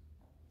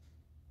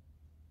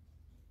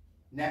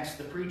 Next,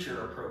 the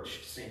preacher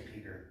approached St.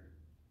 Peter.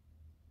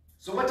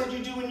 So what did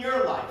you do in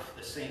your life?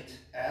 The saint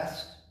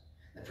asked.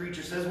 The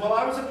preacher says, well,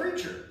 I was a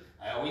preacher.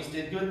 I always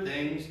did good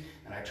things,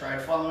 and I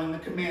tried following the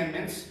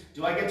commandments.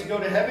 Do I get to go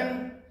to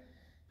heaven?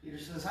 Peter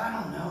says, I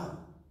don't know.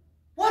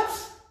 What?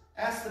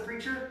 Asked the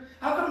preacher.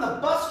 How come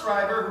the bus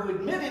driver who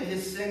admitted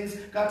his sins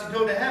got to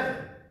go to heaven?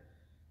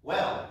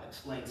 Well,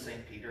 explained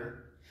St.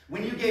 Peter,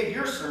 when you gave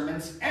your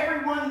sermons,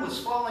 everyone was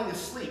falling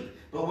asleep,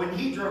 but when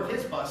he drove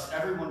his bus,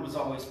 everyone was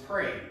always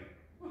praying.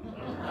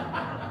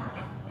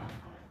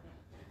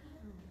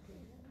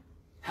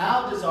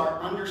 How does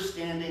our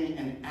understanding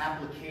and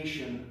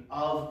application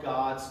of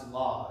God's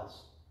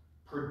laws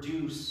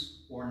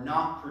produce or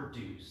not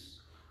produce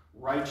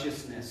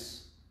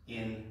righteousness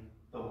in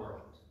the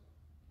world?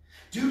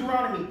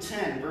 Deuteronomy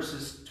 10,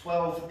 verses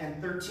 12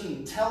 and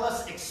 13 tell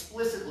us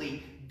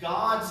explicitly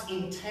God's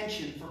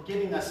intention for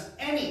giving us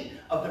any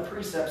of the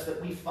precepts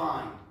that we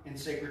find in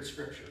sacred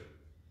scripture.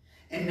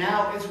 And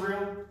now,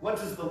 Israel, what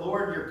does the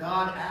Lord your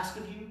God ask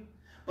of you?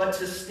 But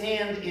to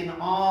stand in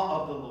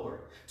awe of the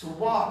Lord, to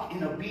walk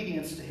in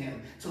obedience to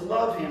him, to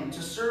love him,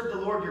 to serve the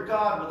Lord your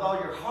God with all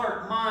your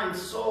heart, mind,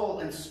 soul,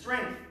 and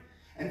strength,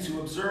 and to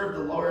observe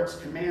the Lord's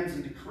commands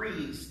and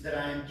decrees that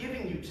I am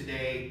giving you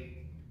today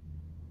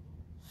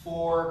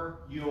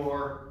for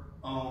your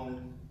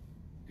own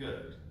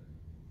good.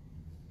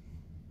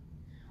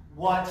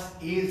 What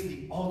is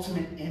the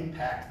ultimate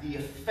impact, the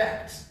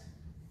effect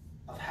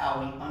of how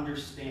we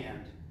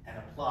understand and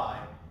apply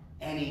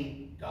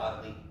any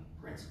godly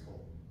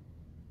principle?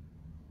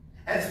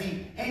 As the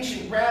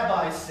ancient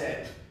rabbis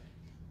said,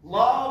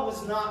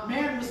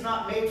 man was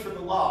not made for the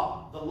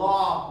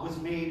law was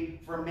made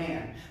for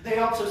man. They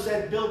also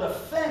said, build a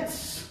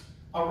fence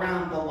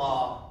around the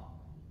law,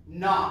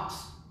 not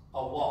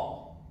a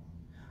wall.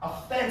 A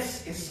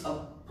fence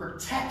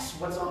protects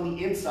what's on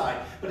the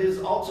inside, but it is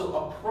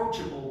also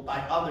approachable by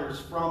others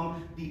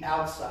from the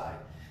outside.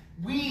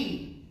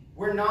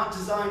 We're not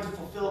designed to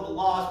fulfill the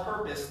law's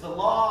purpose. The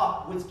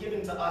law was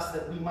given to us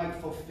that we might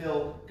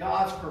fulfill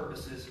God's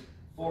purposes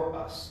for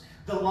us.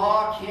 The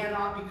law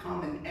cannot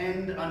become an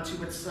end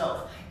unto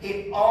itself.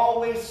 It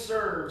always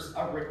serves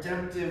a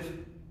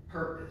redemptive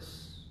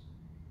purpose.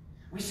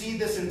 We see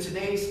this in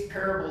today's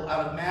parable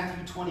out of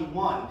Matthew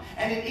 21.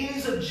 And it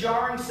is a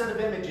jarring set of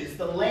images.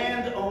 The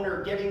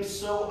landowner getting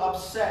so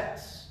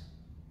upset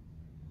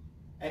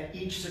at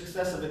each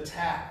successive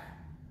attack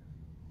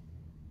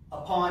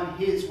upon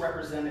his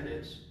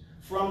representatives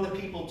from the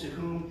people to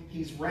whom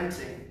he's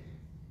renting.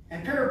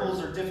 And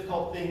parables are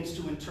difficult things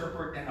to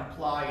interpret and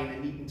apply in a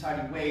neat and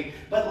tidy way.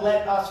 But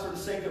let us, for the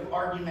sake of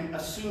argument,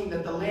 assume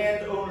that the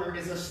landowner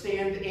is a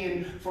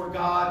stand-in for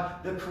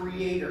God, the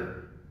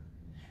Creator.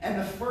 And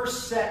the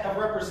first set of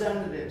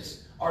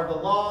representatives are the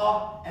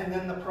law and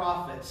then the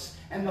prophets.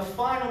 And the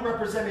final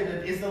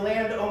representative is the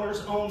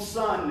landowner's own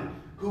son,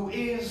 who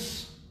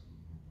is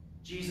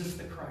Jesus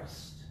the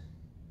Christ.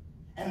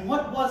 And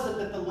what was it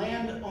that the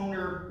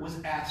landowner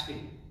was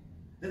asking?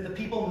 That the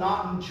people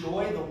not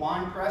enjoy the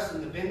winepress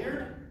and the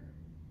vineyard?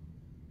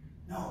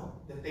 No,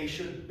 that they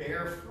should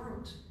bear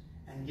fruit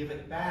and give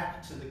it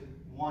back to the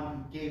one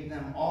who gave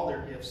them all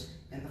their gifts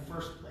in the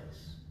first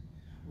place.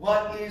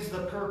 What is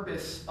the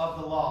purpose of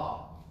the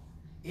law?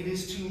 It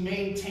is to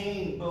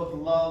maintain both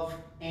love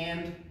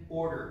and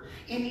order.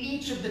 In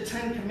each of the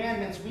 10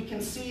 Commandments, we can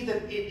see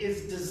that it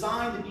is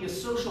designed to be a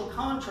social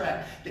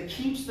contract that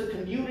keeps the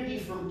community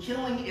from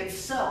killing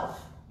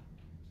itself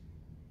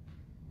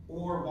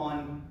or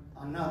one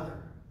another.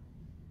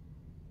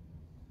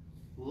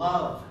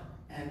 Love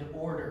and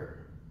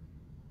order.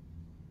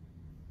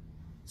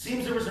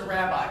 Seems there was a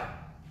rabbi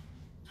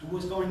who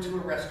was going to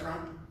a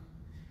restaurant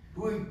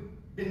who he'd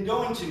been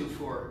going to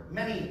for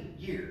many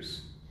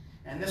years.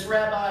 And this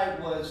rabbi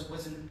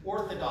was an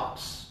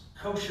Orthodox,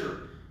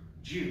 kosher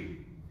Jew.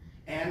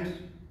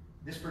 And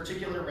this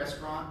particular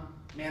restaurant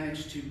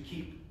managed to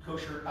keep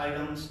kosher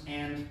items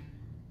and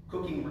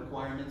cooking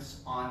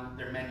requirements on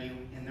their menu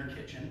in their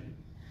kitchen.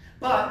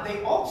 But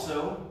they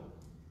also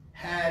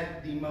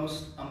had the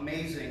most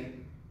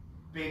amazing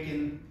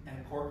bacon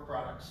and pork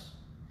products.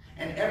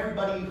 And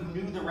everybody who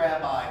knew the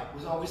rabbi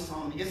was always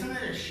telling me, isn't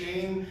it a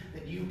shame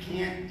that you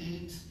can't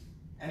eat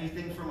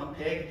anything from a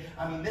pig?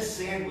 I mean, this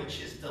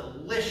sandwich is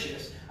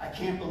delicious. I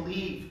can't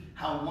believe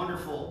how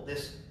wonderful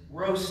this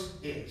roast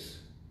is.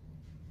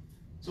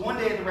 So one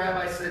day the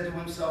rabbi said to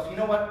himself, you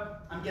know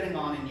what? I'm getting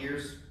on in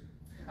years.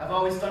 I've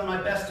always done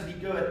my best to be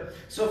good.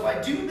 So if I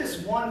do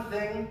this one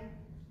thing,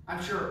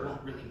 I'm sure it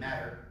won't really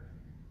matter.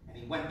 And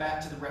he went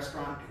back to the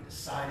restaurant and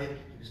decided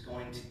he was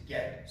going to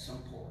get some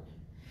pork.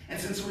 And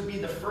since it would be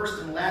the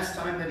first and last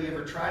time that he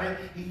ever tried it,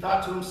 he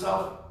thought to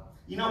himself,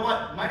 you know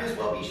what? Might as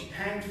well be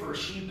hanged for a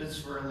sheep as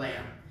for a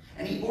lamb.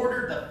 And he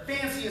ordered the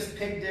fanciest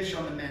pig dish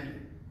on the menu.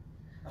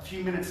 A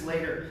few minutes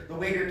later, the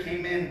waiter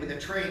came in with a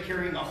tray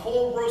carrying a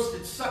whole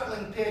roasted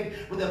suckling pig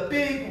with a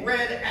big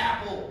red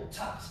apple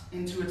tucked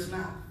into its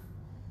mouth.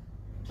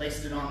 He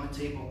placed it on the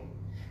table.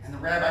 And the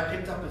rabbi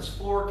picked up his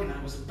fork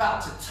and was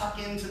about to tuck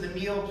into the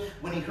meal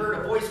when he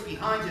heard a voice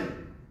behind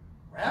him.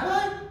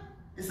 Rabbi,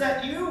 is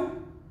that you?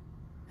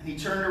 And he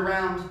turned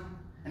around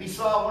and he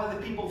saw one of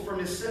the people from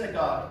his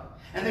synagogue.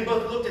 And they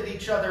both looked at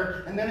each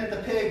other and then at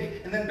the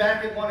pig and then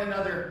back at one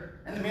another.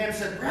 And the man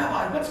said,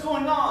 Rabbi, what's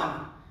going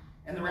on?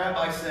 And the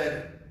rabbi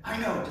said, I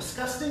know,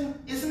 disgusting,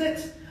 isn't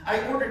it?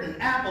 I ordered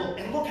an apple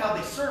and look how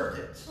they served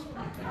it.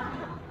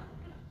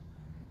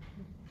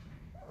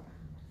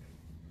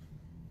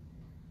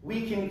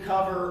 We can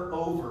cover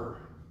over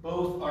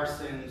both our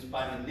sins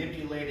by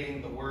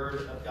manipulating the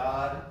Word of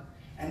God,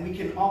 and we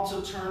can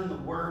also turn the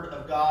Word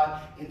of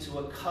God into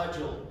a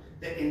cudgel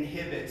that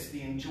inhibits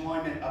the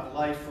enjoyment of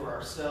life for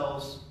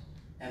ourselves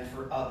and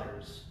for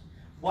others.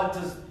 What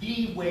does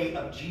the way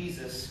of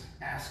Jesus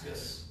ask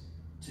us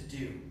to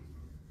do?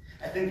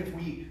 I think if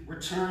we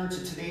return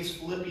to today's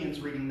Philippians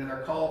reading that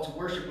our call to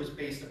worship was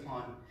based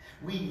upon,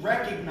 we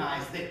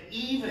recognize that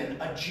even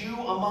a Jew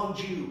among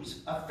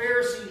Jews, a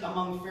Pharisee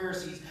among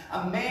Pharisees,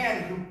 a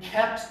man who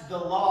kept the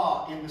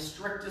law in the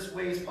strictest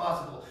ways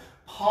possible,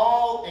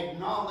 Paul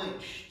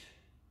acknowledged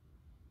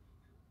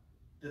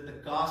that the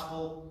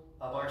gospel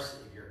of our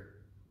Savior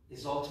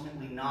is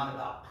ultimately not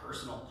about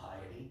personal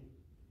piety,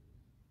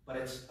 but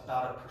it's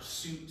about a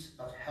pursuit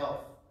of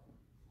health,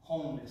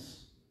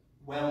 wholeness,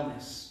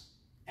 wellness,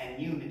 and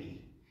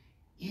unity,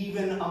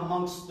 even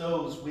amongst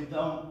those with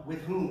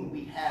whom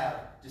we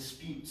have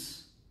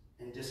disputes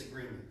and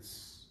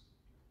disagreements.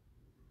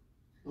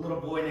 A little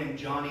boy named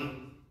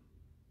Johnny,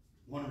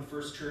 one of the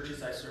first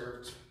churches I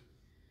served,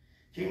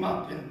 came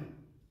up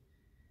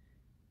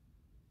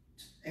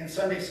in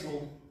Sunday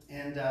school,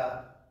 and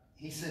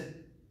he said,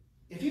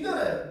 if you go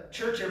to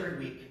church every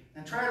week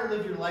and try to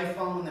live your life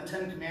following the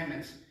 10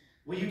 Commandments,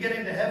 will you get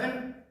into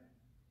heaven?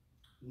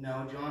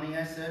 No, Johnny,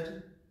 I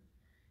said.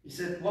 He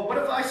said, well, what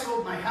if I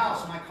sold my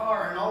house, my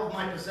car, and all of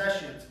my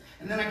possessions,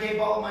 and then I gave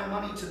all of my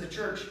money to the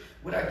church?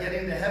 Would I get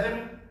into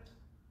heaven?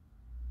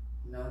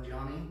 No,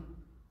 Johnny.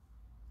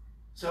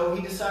 So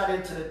he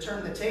decided to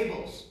turn the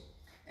tables.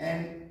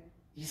 And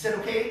he said,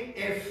 okay,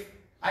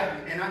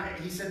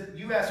 he said,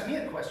 you asked me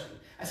a question.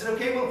 I said,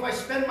 okay, well, if I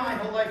spend my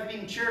whole life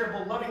being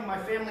charitable, loving my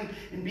family,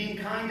 and being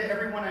kind to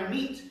everyone I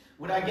meet,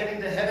 would I get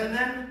into heaven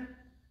then?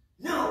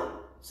 No,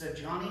 said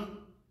Johnny.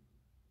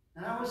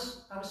 And I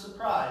was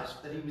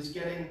surprised that he was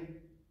getting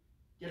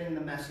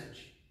the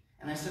message.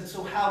 And I said,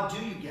 so how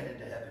do you get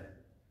into heaven?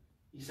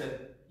 He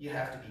said, you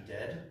have to be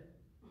dead.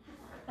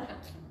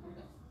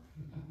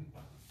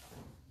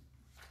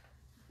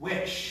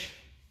 Which,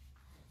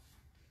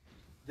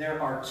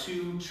 there are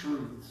two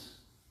truths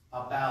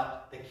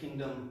about the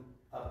kingdom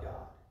of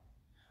God.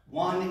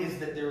 One is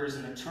that there is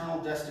an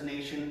eternal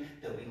destination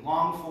that we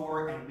long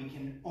for and we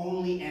can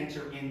only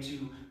enter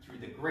into through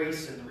the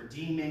grace and the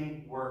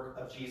redeeming work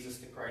of Jesus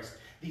the Christ.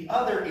 The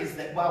other is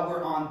that while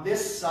we're on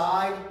this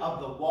side of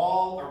the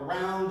wall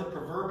around the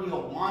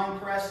proverbial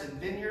winepress and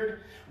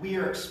vineyard, we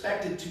are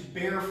expected to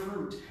bear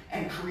fruit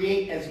and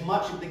create as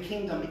much of the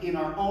kingdom in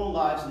our own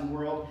lives and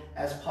world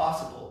as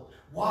possible.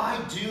 Why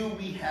do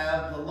we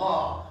have the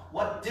law?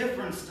 What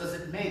difference does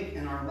it make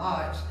in our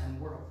lives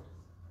and world?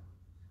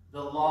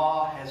 The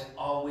law has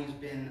always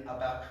been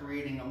about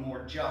creating a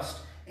more just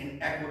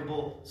and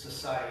equitable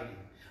society,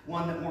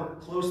 one that more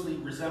closely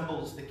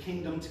resembles the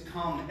kingdom to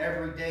come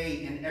every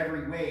day in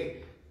every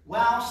way,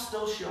 while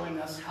still showing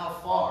us how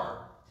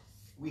far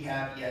we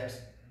have yet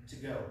to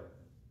go.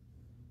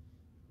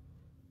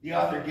 The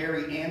author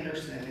Gary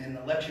Anderson, in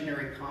the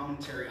lectionary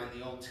commentary on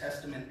the Old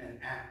Testament and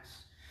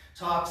Acts,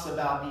 talks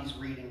about these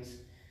readings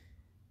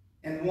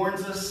and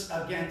warns us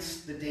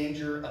against the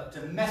danger of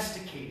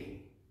domesticating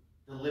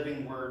the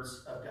living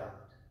words of God.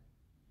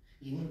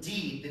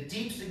 Indeed, the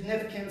deep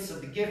significance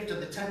of the gift of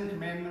the Ten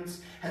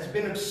Commandments has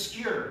been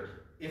obscured,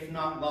 if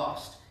not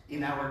lost,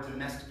 in our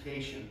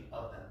domestication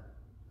of them,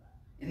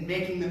 in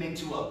making them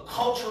into a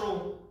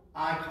cultural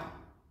icon.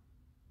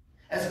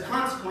 As a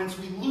consequence,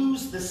 we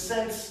lose the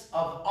sense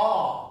of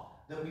awe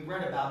that we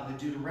read about in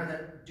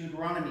the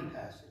Deuteronomy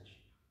passage.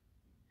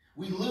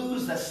 We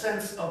lose a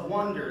sense of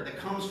wonder that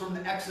comes from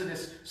the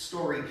Exodus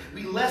story.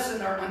 We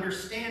lessen our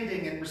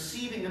understanding and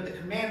receiving of the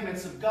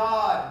commandments of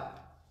God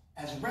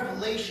as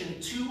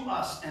revelation to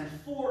us and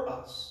for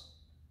us.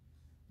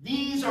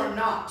 These are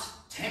not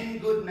 10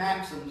 good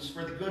maxims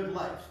for the good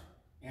life,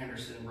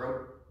 Anderson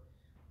wrote,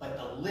 but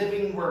the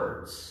living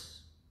words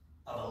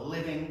of a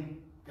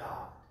living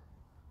God.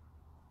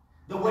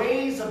 The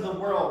ways of the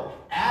world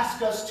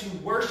ask us to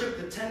worship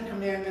the Ten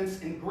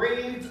Commandments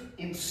engraved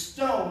in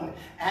stone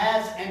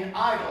as an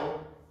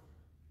idol,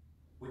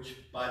 which,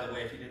 by the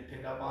way, if you didn't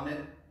pick up on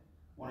it,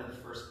 one of the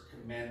first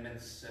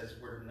commandments says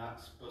we're not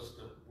supposed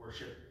to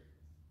worship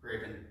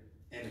graven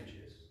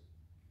images.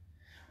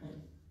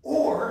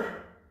 Or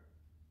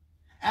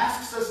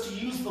asks us to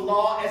use the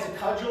law as a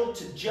cudgel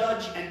to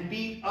judge and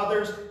beat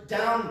others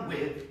down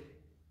with,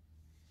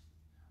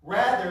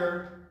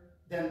 rather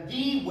than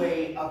the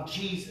way of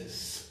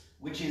Jesus,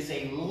 which is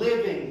a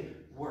living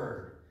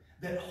word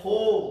that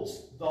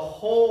holds the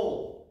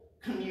whole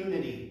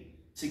community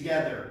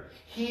together,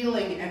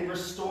 healing and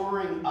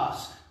restoring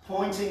us,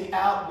 pointing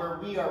out where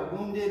we are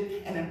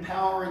wounded and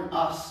empowering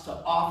us to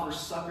offer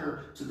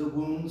succor to the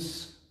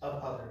wounds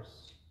of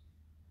others.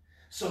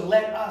 So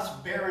let us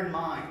bear in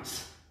mind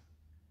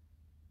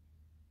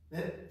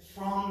that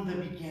from the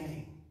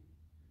beginning,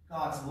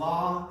 God's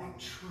law and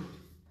truth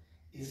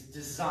is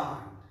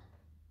designed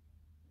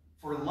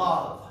for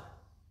love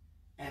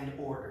and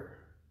order.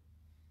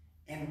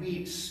 And we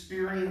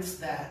experience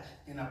that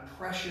in a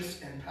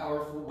precious and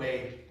powerful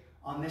way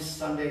on this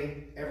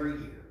Sunday every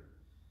year,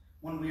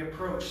 when we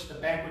approach the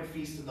banquet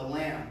feast of the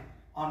Lamb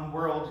on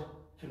World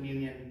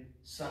Communion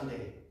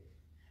Sunday.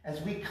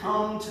 As we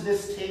come to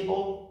this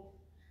table,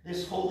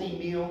 this holy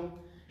meal,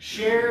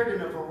 shared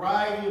in a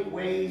variety of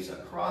ways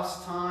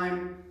across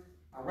time,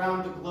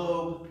 around the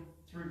globe,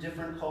 through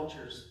different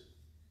cultures,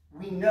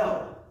 we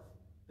know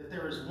that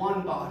there is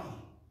one body,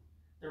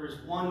 there is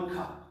one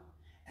cup,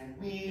 and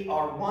we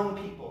are one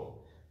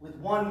people with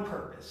one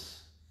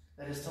purpose,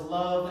 that is to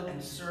love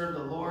and serve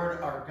the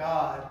Lord our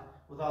God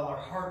with all our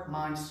heart,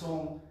 mind,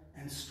 soul,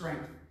 and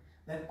strength,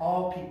 that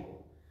all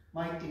people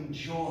might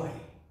enjoy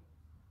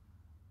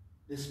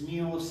this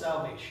meal of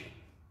salvation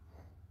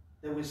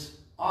that was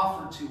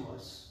offered to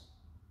us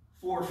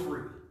for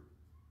free,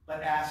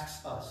 but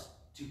asks us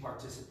to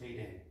participate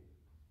in.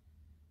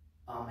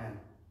 Amen.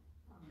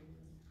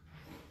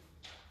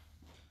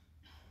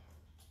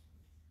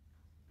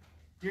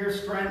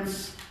 Dearest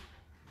friends,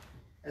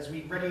 as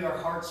we ready our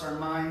hearts, our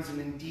minds, and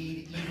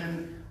indeed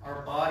even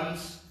our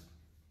bodies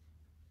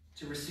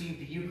to receive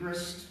the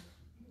Eucharist,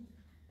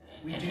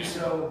 we do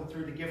so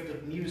through the gift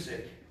of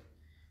music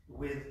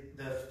with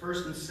the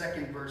first and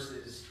second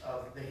verses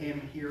of the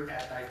hymn, Here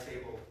at Thy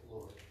Table,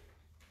 Lord.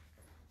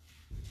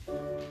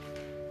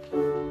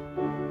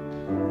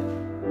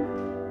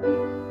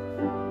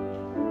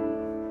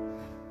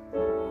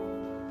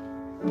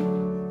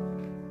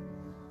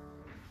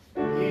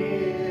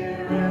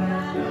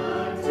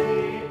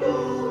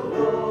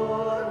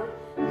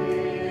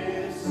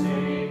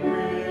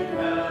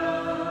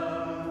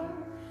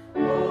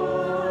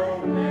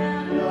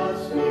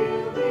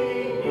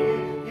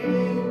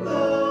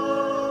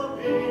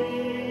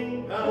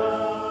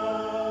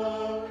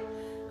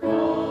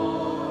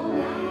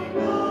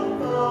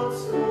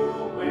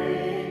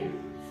 Away.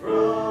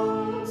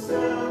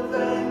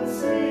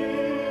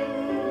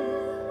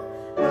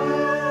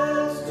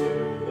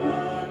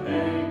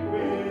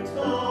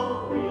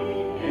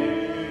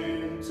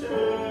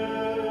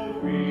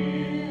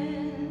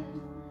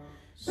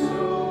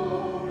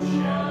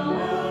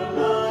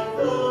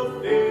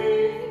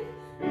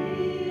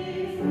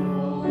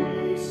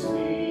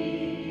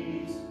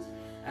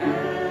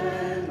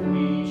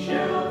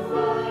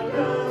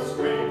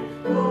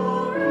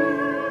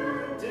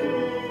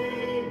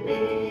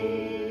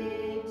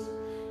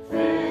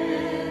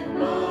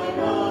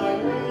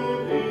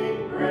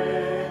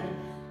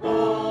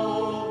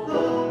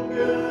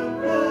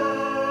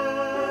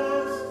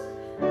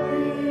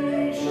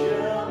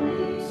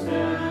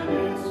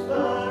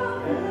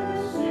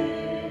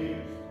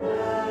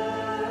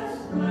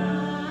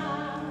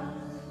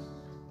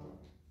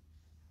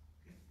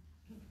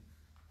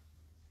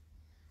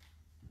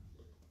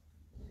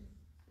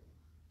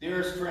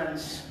 Dearest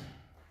friends,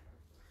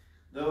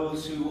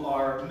 those who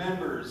are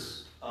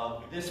members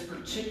of this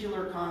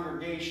particular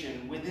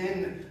congregation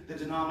within the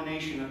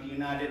denomination of the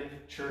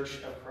United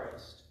Church of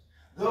Christ,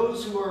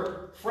 those who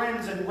are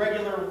friends and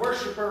regular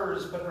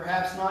worshipers but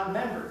perhaps not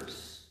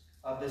members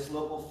of this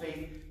local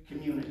faith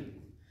community,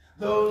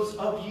 those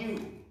of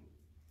you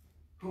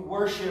who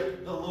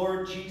worship the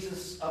Lord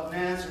Jesus of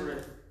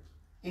Nazareth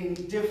in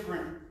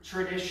different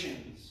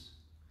traditions,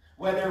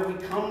 whether we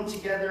come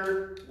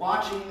together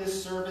watching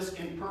this service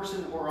in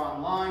person or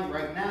online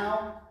right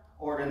now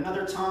or at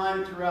another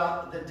time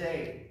throughout the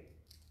day,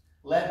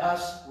 let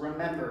us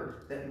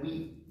remember that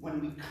when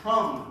we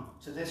come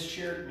to this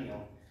shared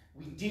meal,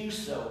 we do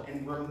so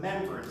in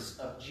remembrance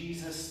of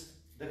Jesus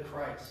the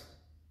Christ.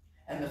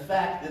 And the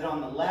fact that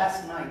on the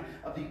last night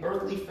of the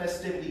earthly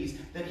festivities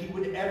that he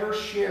would ever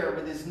share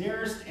with his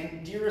nearest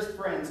and dearest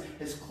friends,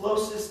 his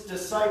closest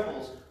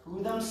disciples,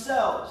 who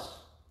themselves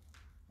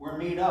were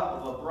made up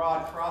of a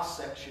broad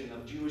cross-section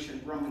of Jewish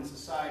and Roman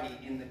society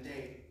in the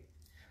day.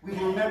 We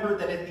remember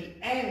that at the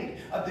end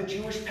of the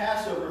Jewish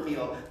Passover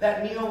meal,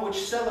 that meal which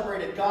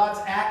celebrated God's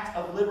act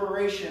of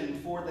liberation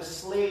for the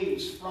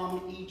slaves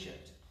from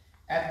Egypt,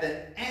 at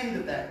the end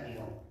of that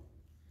meal,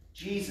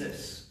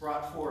 Jesus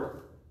brought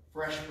forth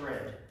fresh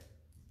bread,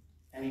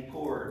 and he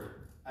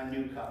poured a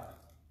new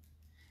cup.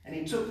 And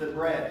he took the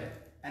bread,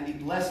 and he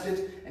blessed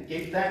it, and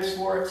gave thanks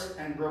for it,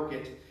 and broke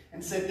it,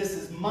 and said, "This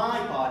is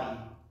my body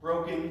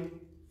broken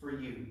for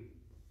you."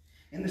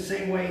 In the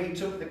same way, he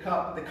took the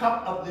cup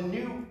of the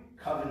new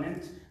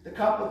covenant, the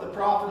cup of the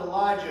prophet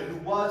Elijah, who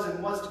was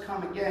and was to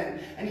come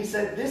again, and he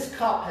said, "This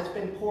cup has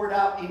been poured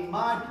out in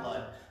my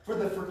blood for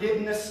the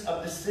forgiveness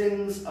of the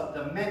sins of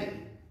the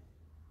many.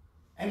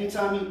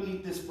 Anytime you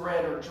eat this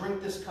bread or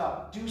drink this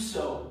cup, do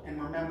so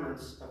in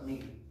remembrance of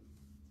me.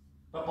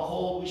 But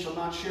behold, we shall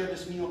not share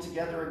this meal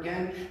together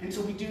again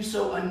until we do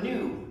so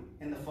anew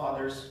in the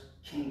Father's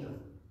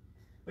kingdom."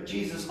 But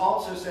Jesus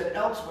also said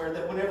elsewhere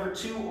that whenever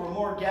two or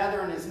more gather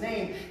in his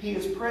name, he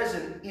is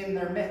present in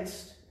their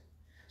midst.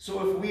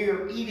 So if we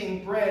are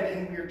eating bread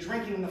and we are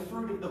drinking the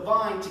fruit of the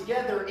vine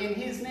together in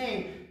his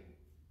name,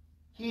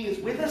 he is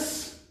with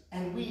us,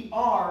 and we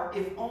are,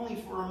 if only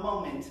for a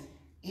moment,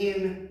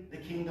 in the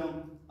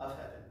kingdom of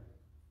heaven.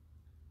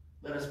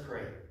 Let us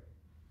pray.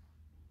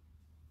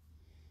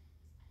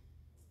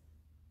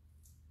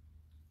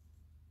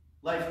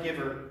 Life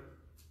giver,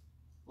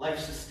 life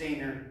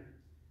sustainer,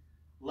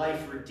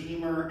 life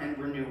redeemer and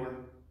renewer,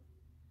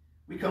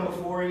 we come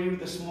before you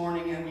this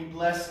morning and we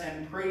bless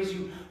and praise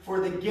you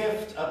for the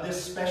gift of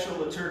this special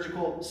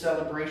liturgical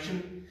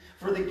celebration,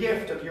 for the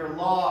gift of your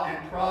law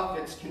and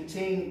prophets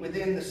contained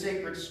within the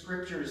sacred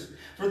scriptures,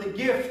 for the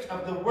gift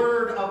of the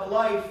word of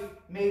life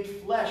made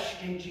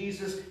flesh in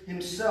Jesus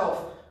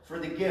himself, for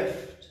the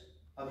gift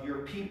of your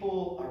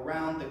people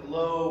around the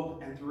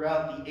globe and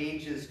throughout the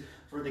ages,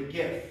 for the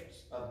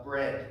gift of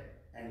bread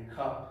and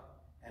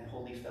cup and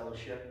holy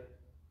fellowship.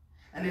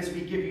 And as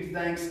we give you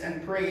thanks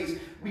and praise,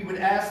 we would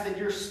ask that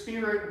your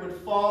Spirit would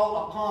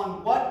fall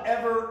upon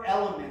whatever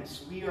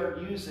elements we are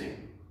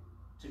using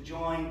to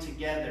join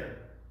together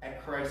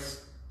at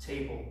Christ's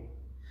table.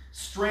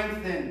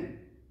 Strengthen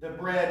the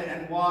bread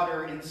and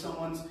water in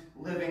someone's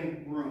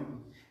living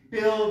room.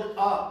 Build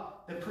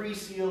up the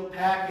pre-sealed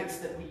packets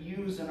that we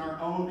use in our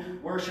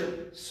own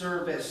worship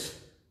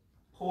service.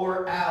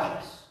 Pour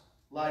out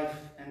life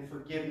and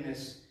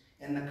forgiveness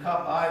in the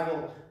cup I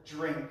will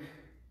drink.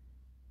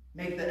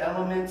 Make the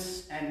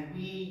elements and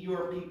we,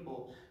 your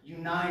people,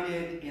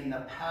 united in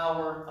the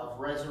power of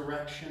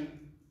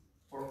resurrection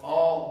for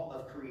all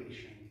of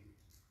creation,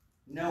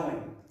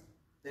 knowing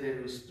that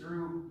it was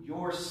through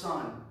your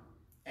Son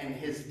and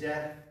his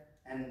death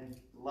and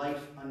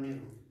life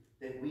anew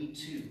that we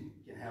too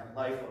can have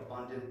life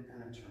abundant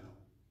and eternal.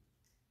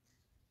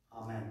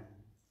 Amen.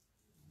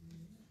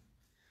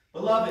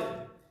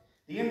 Beloved,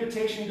 the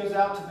invitation goes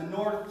out to the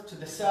north, to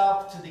the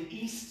south, to the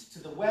east, to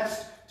the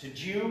west, to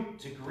Jew,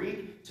 to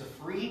Greek, to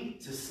free,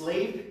 to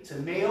slave, to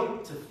male,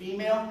 to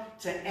female,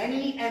 to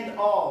any and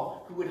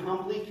all who would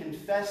humbly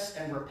confess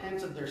and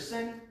repent of their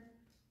sin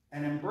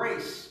and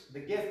embrace the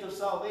gift of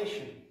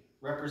salvation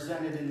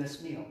represented in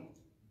this meal.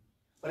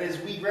 But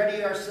as we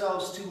ready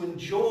ourselves to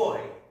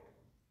enjoy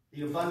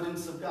the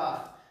abundance of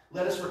God,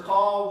 let us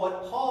recall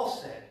what Paul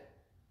said.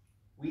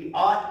 We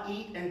ought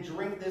eat and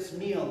drink this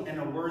meal in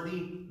a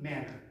worthy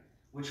manner,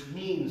 which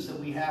means that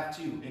we have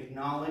to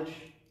acknowledge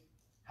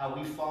how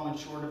we've fallen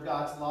short of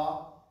God's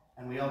law,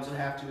 and we also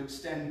have to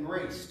extend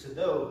grace to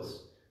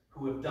those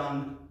who have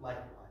done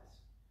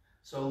likewise.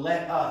 So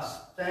let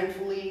us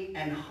thankfully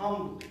and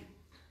humbly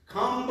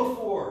come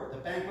before the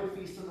banquet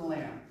feast of the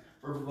Lamb,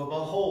 for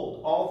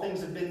behold, all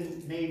things have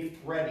been made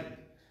ready.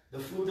 The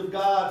food of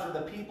God for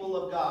the people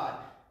of God,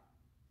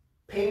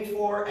 paid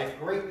for at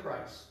great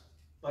price,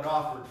 but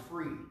offered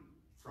free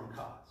from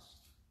cost.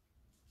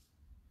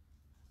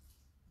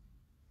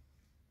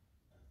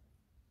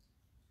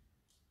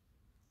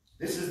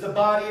 This is the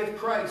body of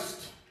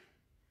Christ,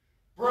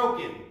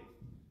 broken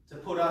to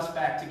put us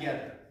back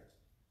together.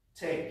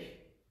 Take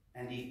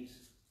and eat.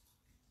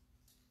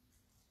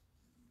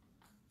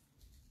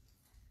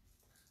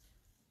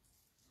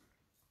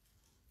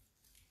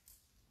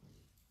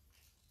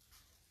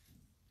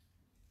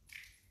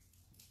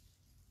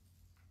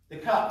 the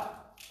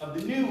cup of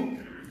the new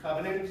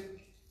covenant,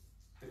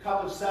 the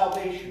cup of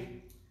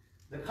salvation,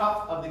 the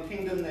cup of the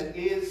kingdom that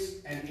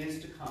is and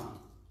is to come.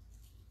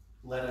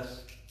 Let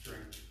us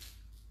drink.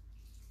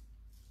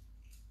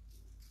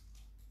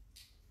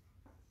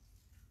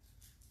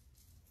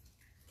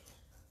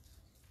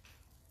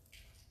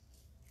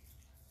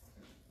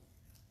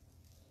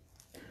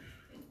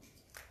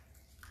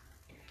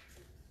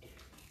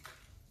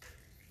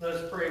 Let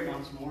us pray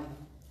once more.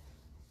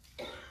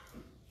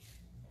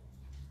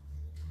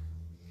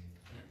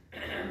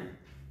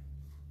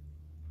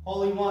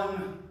 Holy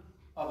One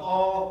of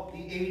all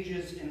the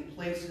ages and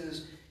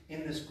places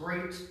in this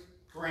great,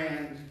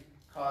 grand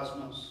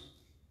cosmos,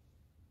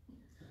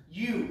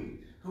 you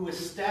who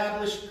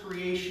established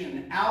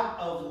creation out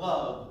of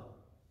love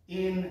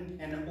in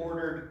an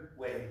ordered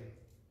way,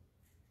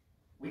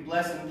 we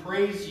bless and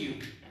praise you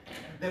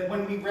that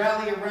when we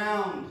rally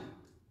around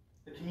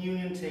the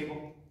communion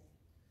table,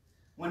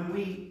 when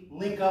we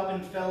link up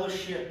in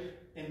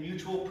fellowship in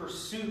mutual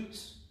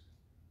pursuits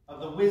of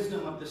the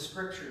wisdom of the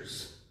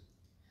Scriptures,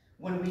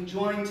 when we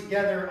join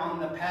together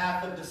on the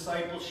path of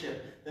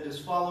discipleship that is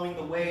following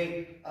the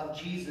way of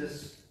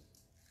Jesus,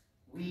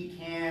 we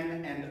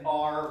can and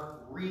are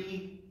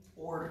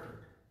reordered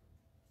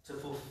to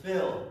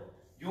fulfill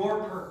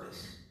your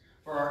purpose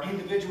for our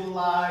individual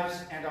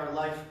lives and our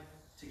life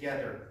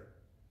together.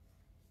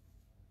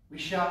 We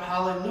shout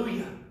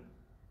hallelujah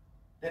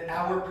that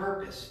our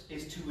purpose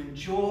is to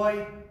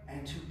enjoy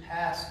and to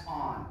pass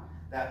on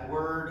that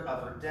word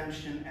of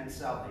redemption and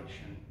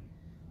salvation,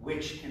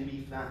 which can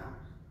be found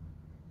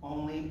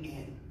only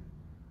in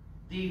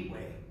the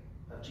way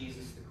of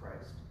Jesus the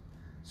Christ.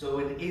 So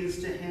it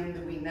is to him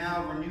that we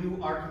now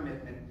renew our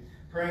commitment,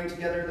 praying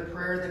together the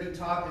prayer that he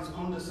taught his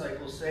own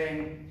disciples,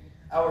 saying,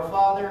 Our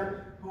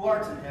Father, who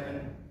art in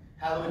heaven,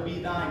 hallowed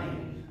be thy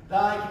name.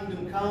 Thy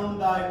kingdom come,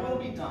 thy will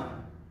be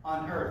done,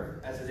 on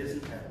earth as it is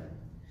in heaven.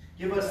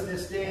 Give us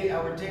this day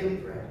our daily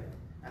bread,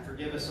 and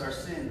forgive us our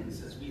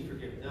sins as we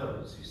forgive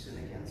those who sin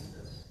against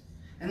us.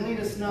 And lead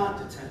us not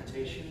to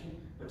temptation,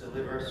 but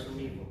deliver us from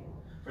evil.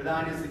 For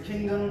thine is the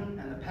kingdom,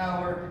 and the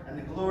power, and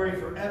the glory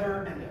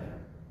forever and ever.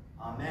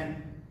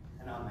 Amen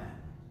and amen.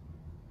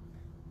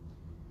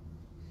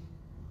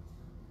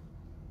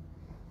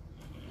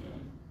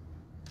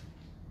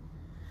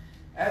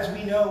 As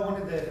we know, one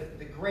of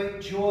the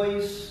great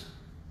joys,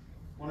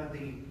 one of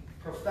the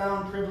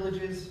profound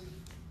privileges,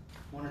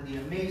 one of the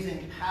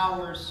amazing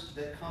powers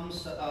that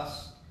comes to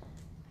us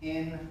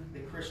in the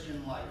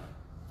Christian life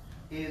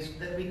is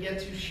that we get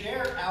to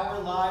share our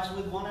lives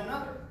with one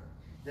another,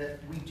 that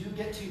we do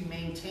get to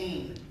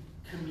maintain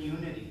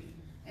community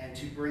and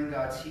to bring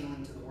God's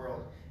healing to the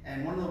world.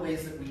 And one of the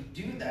ways that we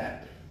do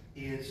that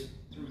is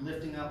through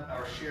lifting up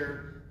our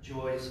shared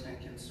joys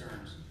and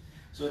concerns.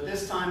 So at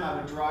this time, I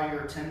would draw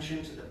your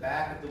attention to the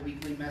back of the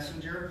weekly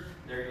messenger.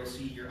 There you'll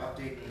see your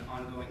update and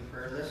ongoing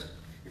prayer list.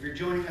 If you're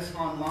joining us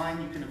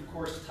online, you can of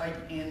course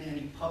type in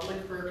any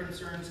public prayer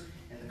concerns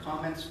in the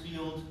comments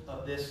field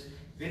of this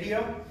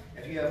video.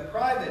 If you have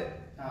private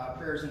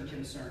prayers and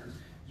concerns,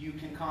 you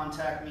can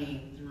contact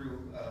me through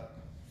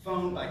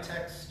phone, by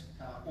text,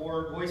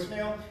 or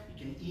voicemail.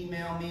 You can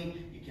email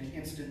me. You can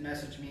instant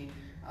message me.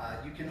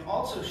 You can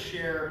also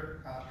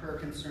share prayer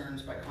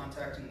concerns by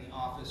contacting the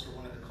office or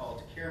one of the Call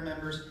to Care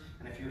members.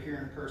 And if you're here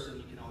in person,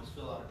 you can always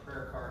fill out a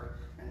prayer card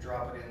and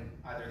drop it in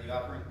either the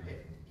offering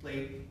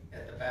plate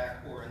at the back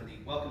or in the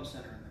Welcome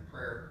Center in the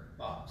prayer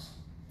box.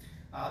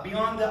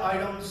 Beyond the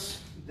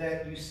items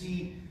that you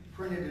see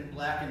printed in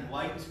black and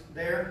white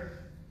there,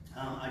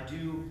 I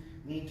do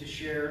need to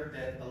share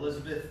that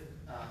Elizabeth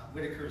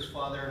Whitaker's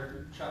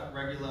father, Chuck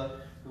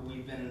Regula, who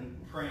we've been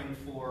praying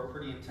for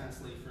pretty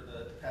intensely for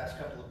the past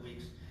couple of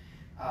weeks,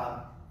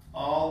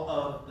 all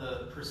of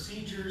the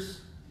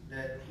procedures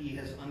that he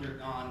has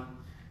undergone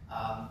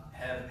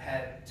have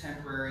had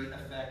temporary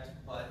effect,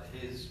 but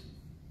his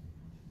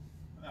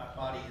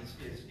body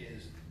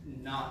is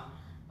not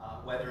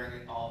weathering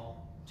it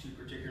all too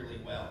particularly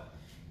well.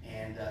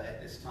 And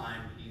at this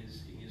time, he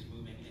is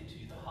moving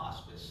into the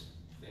hospice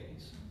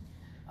phase.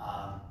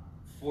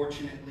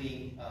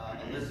 Fortunately,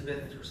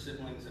 Elizabeth, her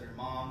siblings, and her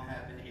mom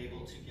have been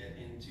able to get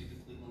into the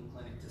Cleveland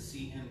Clinic to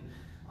see him.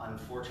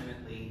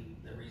 Unfortunately,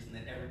 the reason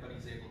that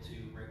everybody's able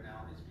to right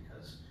now is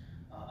because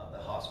of the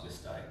hospice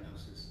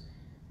diagnosis.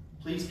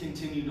 Please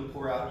continue to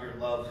pour out your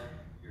love,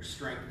 your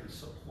strength and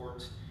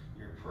support,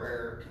 your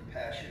prayer,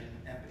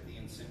 compassion, empathy,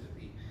 and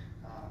sympathy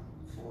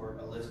for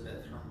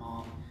Elizabeth, her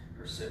mom,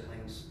 her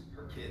siblings,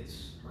 her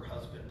kids, her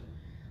husband,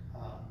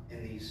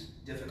 in these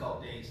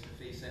difficult days to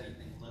face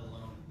anything, let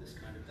alone this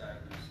kind of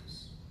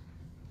diagnosis.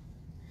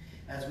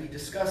 As we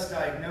discuss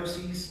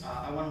diagnoses,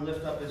 I want to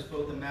lift up as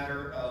both a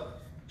matter of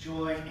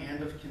joy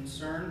and of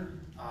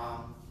concern,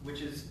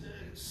 which is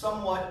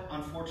somewhat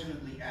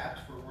unfortunately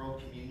apt for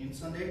World Communion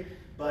Sunday,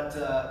 but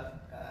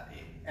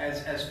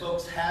as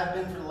folks have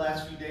been for the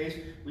last few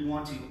days, we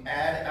want to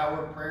add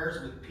our prayers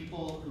with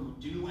people who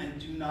do and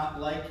do not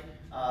like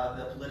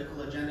the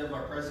political agenda of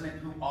our president,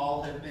 who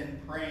all have been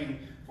praying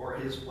for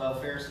his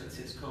welfare since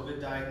his COVID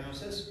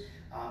diagnosis.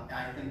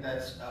 I think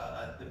that's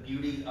the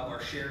beauty of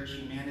our shared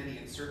humanity,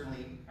 and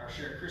certainly our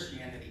shared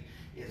Christianity,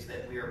 is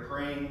that we are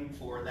praying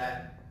for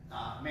that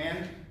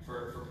man,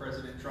 for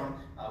President Trump.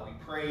 We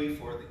pray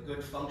for the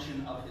good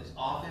function of his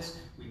office.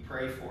 We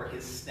pray for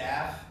his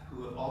staff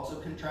who have also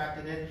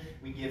contracted it.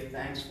 We give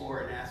thanks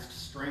for and ask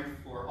strength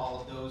for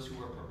all of those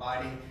who are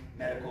providing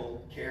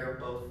medical care,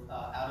 both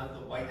out of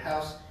the White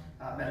House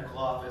medical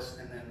office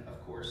and then,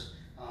 of course,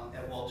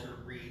 at Walter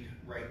Reed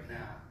right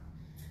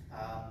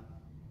now.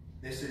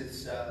 This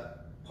is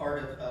part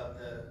of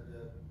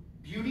the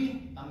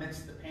beauty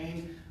amidst the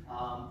pain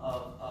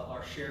of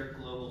our shared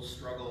global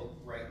struggle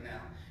right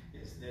now,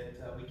 is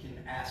that we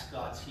can ask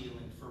God's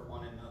healing for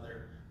one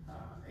another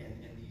in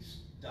these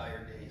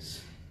dire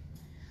days.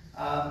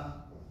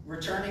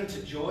 Returning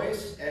to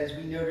joys, as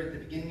we noted at the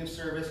beginning of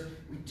service,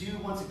 we do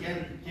once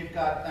again give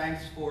God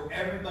thanks for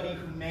everybody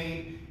who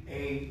made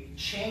a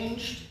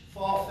changed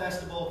Fall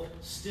Festival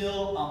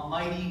still a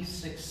mighty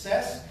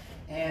success.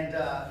 And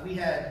we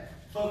had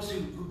folks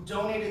who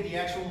donated the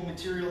actual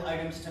material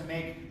items to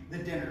make the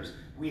dinners.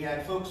 We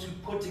had folks who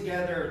put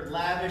together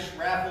lavish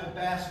raffle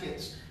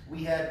baskets.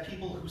 We had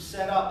people who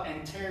set up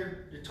and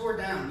tore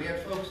down. We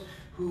had folks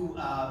who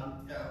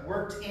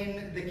worked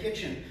in the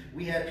kitchen.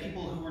 We had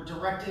people who were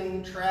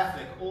directing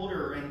traffic,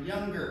 older and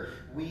younger.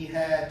 We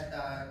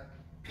had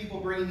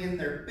people bringing in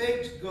their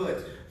baked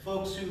goods,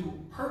 folks who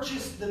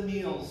purchased the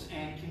meals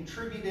and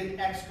contributed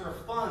extra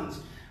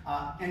funds.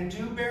 And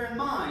do bear in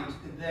mind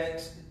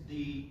that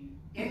the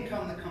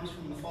income that comes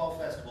from the Fall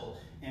Festival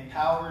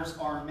empowers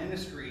our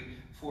ministry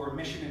for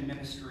mission and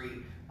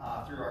ministry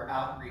through our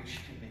outreach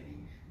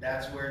committee.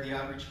 That's where the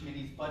outreach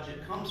committee's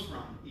budget comes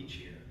from each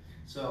year.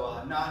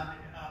 So not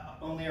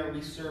only are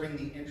we serving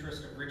the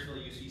interest of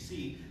Richville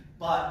UCC,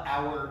 but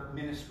our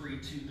ministry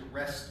to the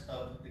rest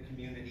of the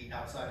community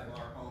outside of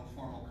our own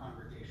formal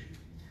congregation.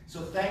 So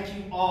thank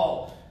you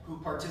all who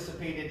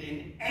participated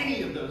in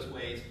any of those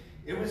ways.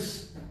 It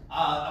was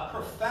a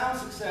profound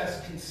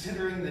success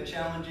considering the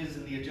challenges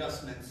and the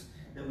adjustments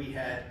that we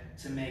had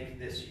to make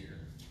this year.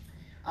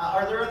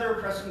 Are there other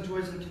pressing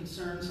joys and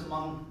concerns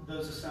among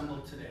those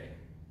assembled today?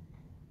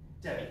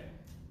 Debbie.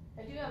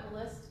 I do have a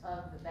list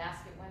of the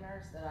basket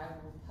winners that I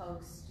will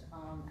post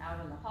out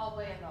in the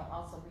hallway, and they'll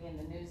also be in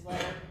the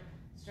newsletter.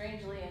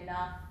 Strangely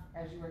enough,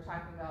 as you were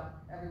talking about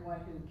everyone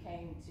who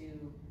came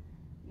to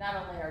not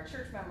only our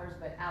church members,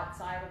 but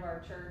outside of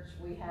our church,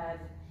 we had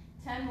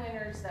 10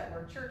 winners that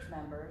were church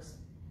members,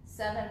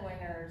 7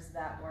 winners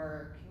that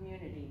were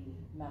community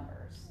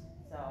members.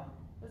 So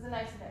it was a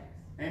nice mix.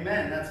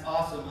 Amen. That's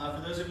awesome.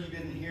 For those of you who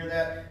didn't hear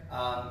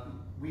that,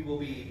 we will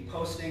be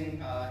posting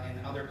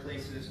in other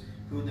places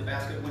who the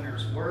basket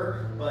winners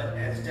were. But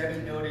as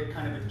Debbie noted,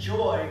 kind of a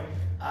joy,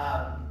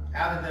 out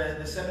of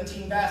the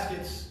 17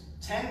 baskets,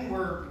 10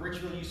 were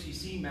Richville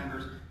UCC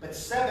members, but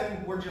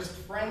 7 were just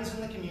friends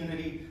in the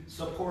community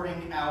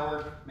supporting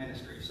our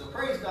ministry. So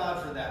praise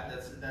God for that.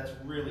 That's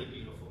really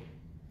beautiful.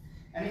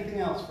 Anything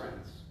else,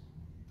 friends?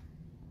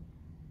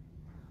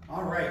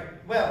 All right.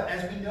 Well,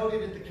 as we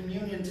noted at the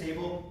communion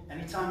table,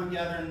 anytime we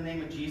gather in the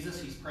name of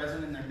Jesus, he's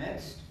present in their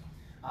midst.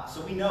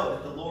 So we know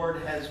that the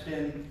Lord has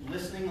been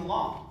listening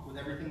along with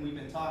everything we've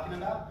been talking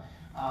about.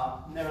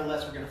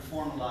 Nevertheless, we're going to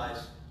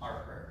formalize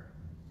our prayer.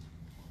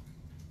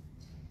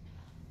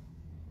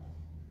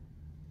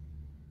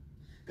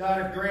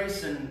 God of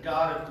grace and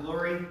God of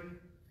glory,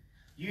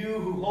 you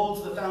who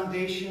holds the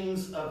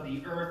foundations of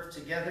the earth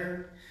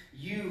together,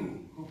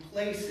 you who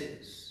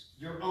places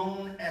your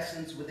own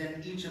essence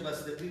within each of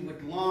us that we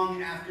would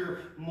long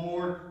after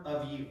more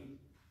of you.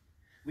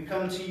 We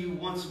come to you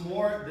once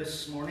more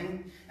this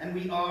morning, and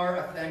we are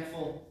a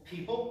thankful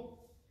people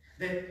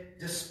that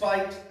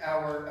despite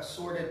our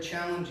assorted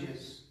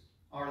challenges,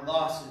 our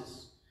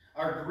losses,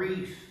 our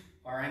grief,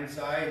 our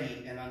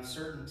anxiety and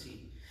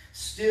uncertainty,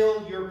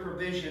 still your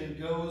provision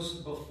goes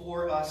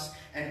before us,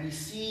 and we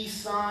see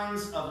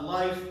signs of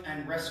life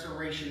and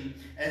restoration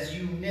as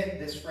you knit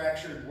this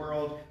fractured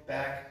world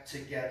back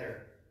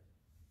together.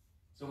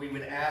 So we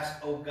would ask,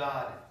 oh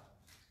God,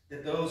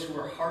 that those who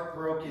are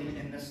heartbroken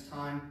in this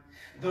time,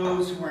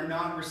 those who are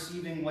not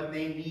receiving what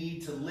they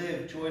need to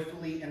live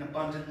joyfully and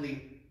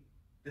abundantly,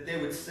 that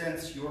they would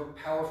sense your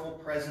powerful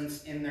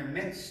presence in their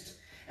midst,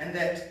 and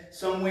that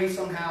some way,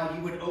 somehow,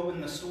 you would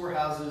open the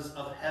storehouses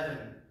of heaven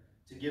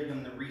to give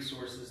them the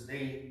resources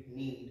they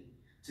need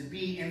to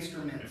be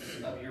instruments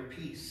of your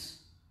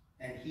peace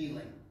and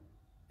healing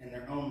in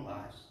their own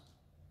lives.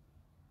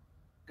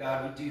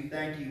 God, we do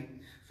thank you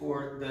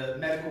for the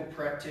medical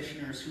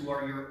practitioners who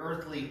are your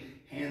earthly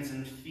hands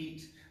and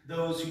feet,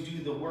 those who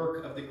do the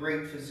work of the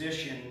great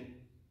physician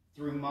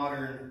through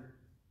modern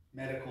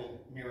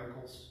medical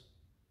miracles.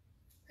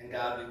 And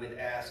God, we would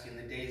ask in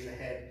the days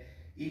ahead,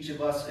 each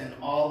of us and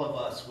all of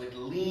us would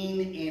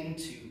lean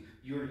into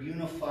your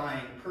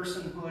unifying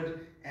personhood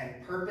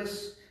and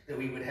purpose, that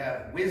we would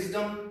have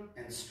wisdom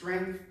and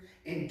strength,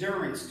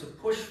 endurance to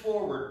push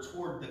forward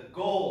toward the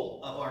goal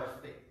of our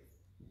faith,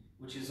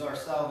 which is our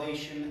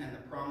salvation and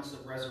the promise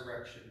of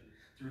resurrection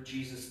through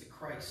Jesus the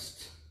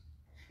Christ.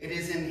 It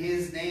is in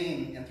his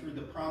name and through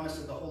the promise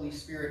of the Holy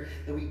Spirit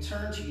that we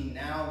turn to you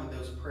now with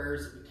those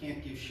prayers that we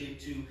can't give shape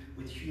to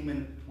with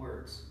human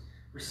words.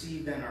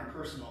 Receive then our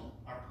personal,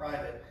 our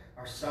private,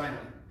 our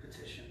silent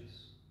petitions.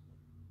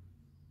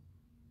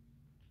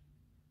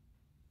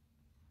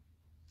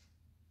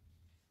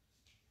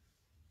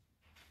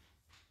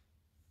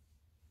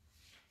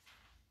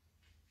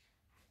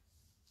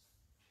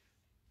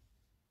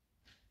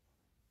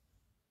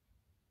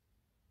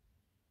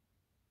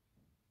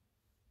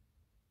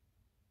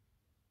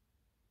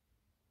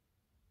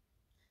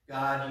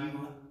 God,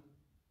 you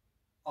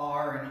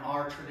are in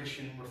our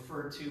tradition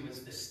referred to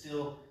as the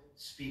still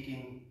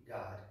speaking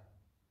God.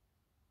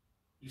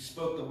 You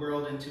spoke the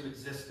world into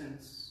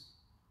existence.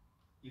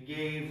 You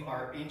gave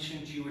our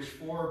ancient Jewish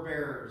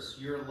forebears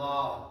your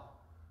law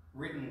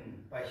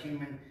written by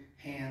human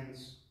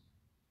hands.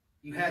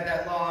 You had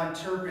that law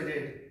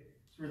interpreted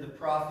through the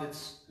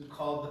prophets who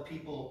called the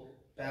people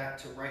back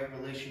to right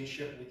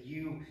relationship with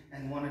you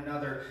and one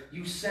another.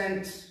 You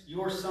sent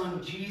your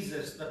son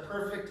Jesus, the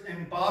perfect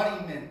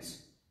embodiment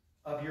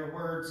of your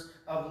words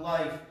of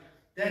life.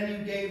 Then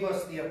you gave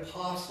us the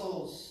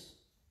apostles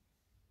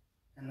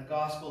and the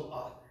gospel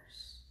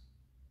authors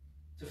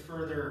to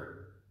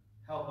further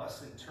help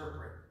us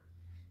interpret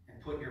and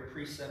put your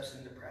precepts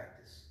into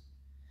practice.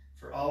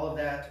 For all of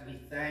that, we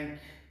thank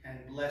and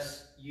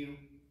bless you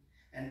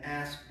and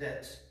ask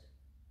that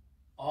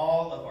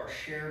all of our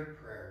shared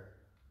prayer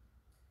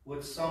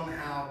would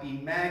somehow be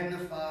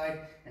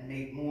magnified and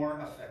made more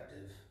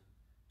effective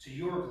to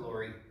your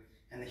glory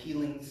and the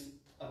healings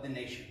of the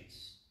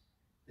nations.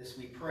 This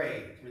we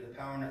pray through the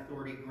power and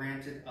authority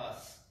granted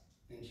us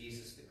in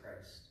Jesus the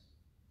Christ.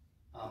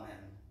 Amen.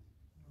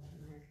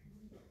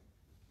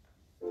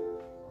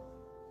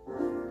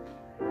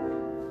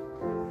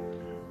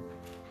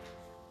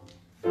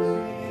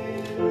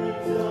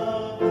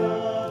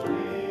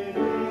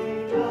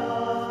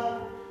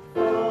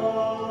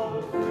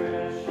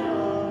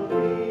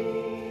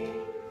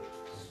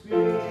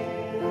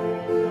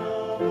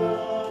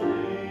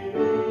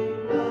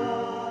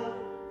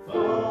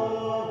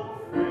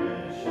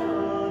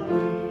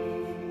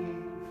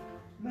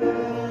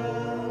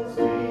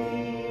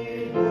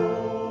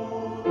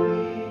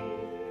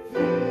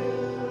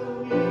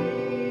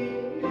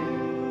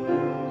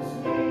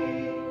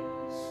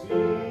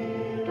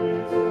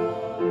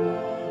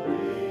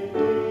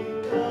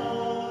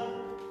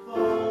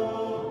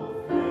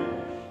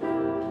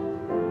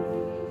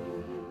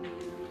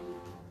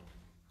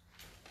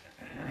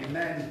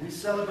 Amen. We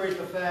celebrate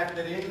the fact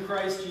that in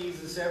Christ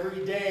Jesus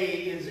every day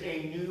is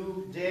a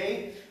new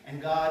day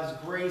and God's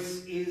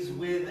grace is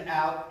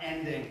without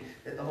ending.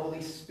 That the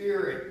Holy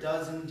Spirit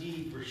does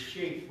indeed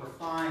reshape,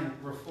 refine,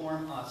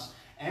 reform us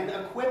and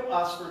equip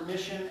us for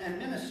mission and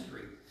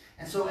ministry.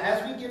 And so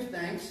as we give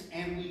thanks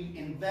and we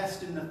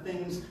invest in the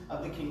things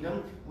of the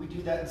kingdom, we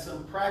do that in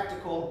some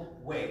practical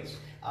ways.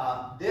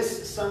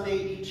 This Sunday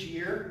each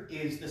year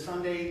is the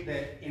Sunday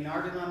that in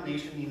our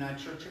denomination, the United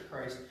Church of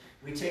Christ,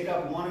 we take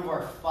up one of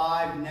our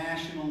 5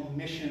 national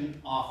mission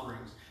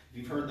offerings. If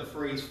you've heard the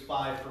phrase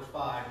 5 for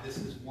 5, this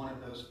is one of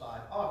those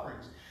 5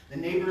 offerings. The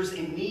Neighbors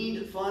in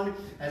Need Fund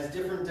has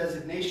different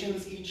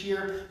designations each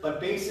year, but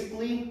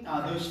basically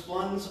those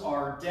funds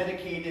are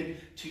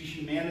dedicated to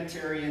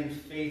humanitarian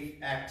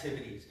faith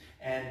activities.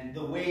 And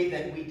the way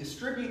that we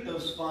distribute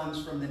those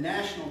funds from the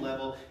national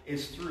level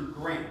is through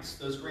grants.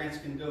 Those grants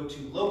can go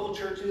to local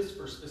churches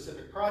for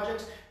specific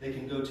projects. They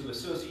can go to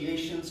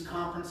associations,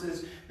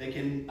 conferences. They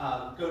can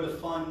go to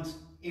fund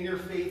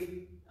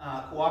interfaith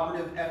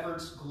cooperative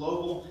efforts,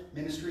 global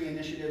ministry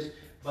initiatives.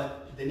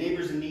 But the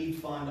Neighbors in Need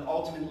Fund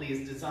ultimately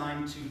is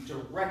designed to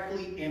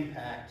directly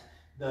impact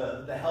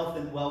the health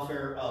and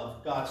welfare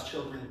of God's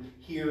children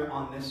here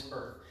on this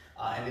earth.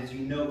 And as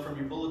you note from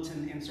your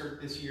bulletin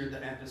insert this year,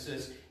 the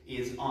emphasis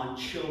is on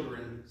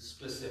children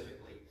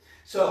specifically.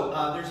 So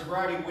there's a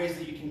variety of ways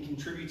that you can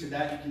contribute to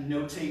that. You can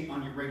notate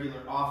on your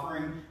regular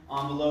offering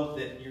envelope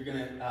that you're going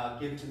to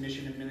give to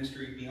mission and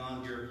ministry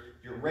beyond your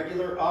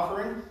regular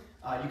offering.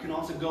 You can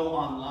also go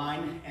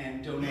online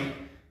and donate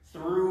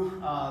through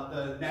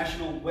the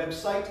national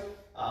website.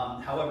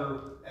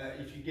 However,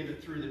 if you give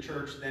it through the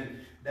church,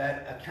 then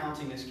that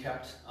accounting is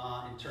kept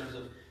in terms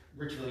of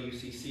Richville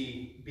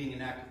UCC being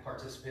an active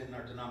participant in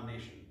our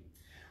denomination.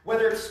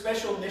 Whether it's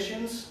special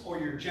missions or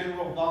your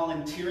general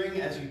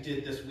volunteering as you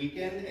did this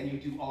weekend and you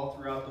do all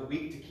throughout the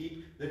week to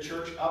keep the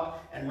church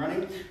up and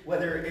running,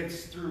 whether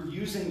it's through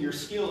using your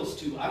skills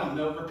to, I don't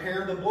know,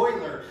 repair the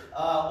boiler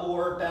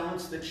or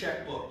balance the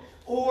checkbook,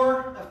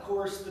 or, of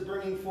course, the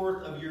bringing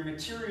forth of your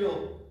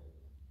material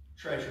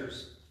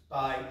treasures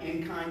by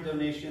in-kind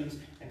donations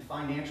and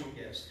financial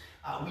gifts.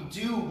 We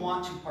do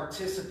want to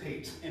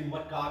participate in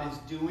what God is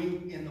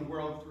doing in the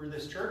world through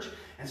this church,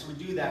 and so we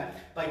do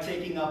that by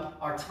taking up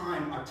our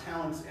time, our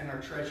talents, and our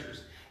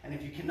treasures. And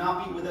if you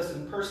cannot be with us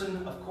in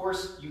person, of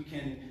course, you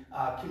can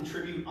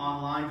contribute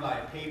online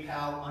via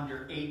PayPal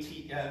under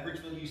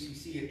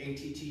RichvilleUCC at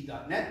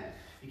att.net.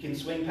 You can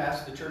swing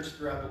past the church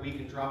throughout the week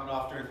and drop it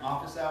off during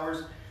office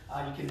hours.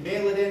 You can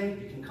mail it in.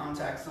 You can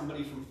contact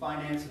somebody from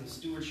finance and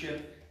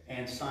stewardship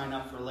and sign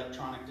up for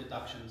electronic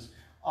deductions.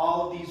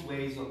 All of these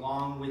ways,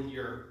 along with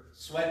your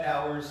sweat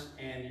hours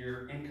and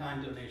your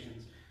in-kind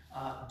donations,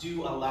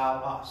 do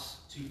allow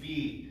us to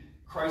be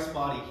Christ's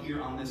body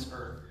here on this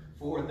earth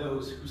for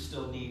those who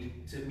still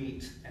need to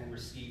meet and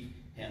receive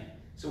him.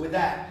 So with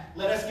that,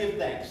 let us give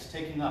thanks,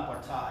 taking up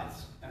our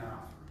tithes and our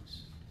offerings.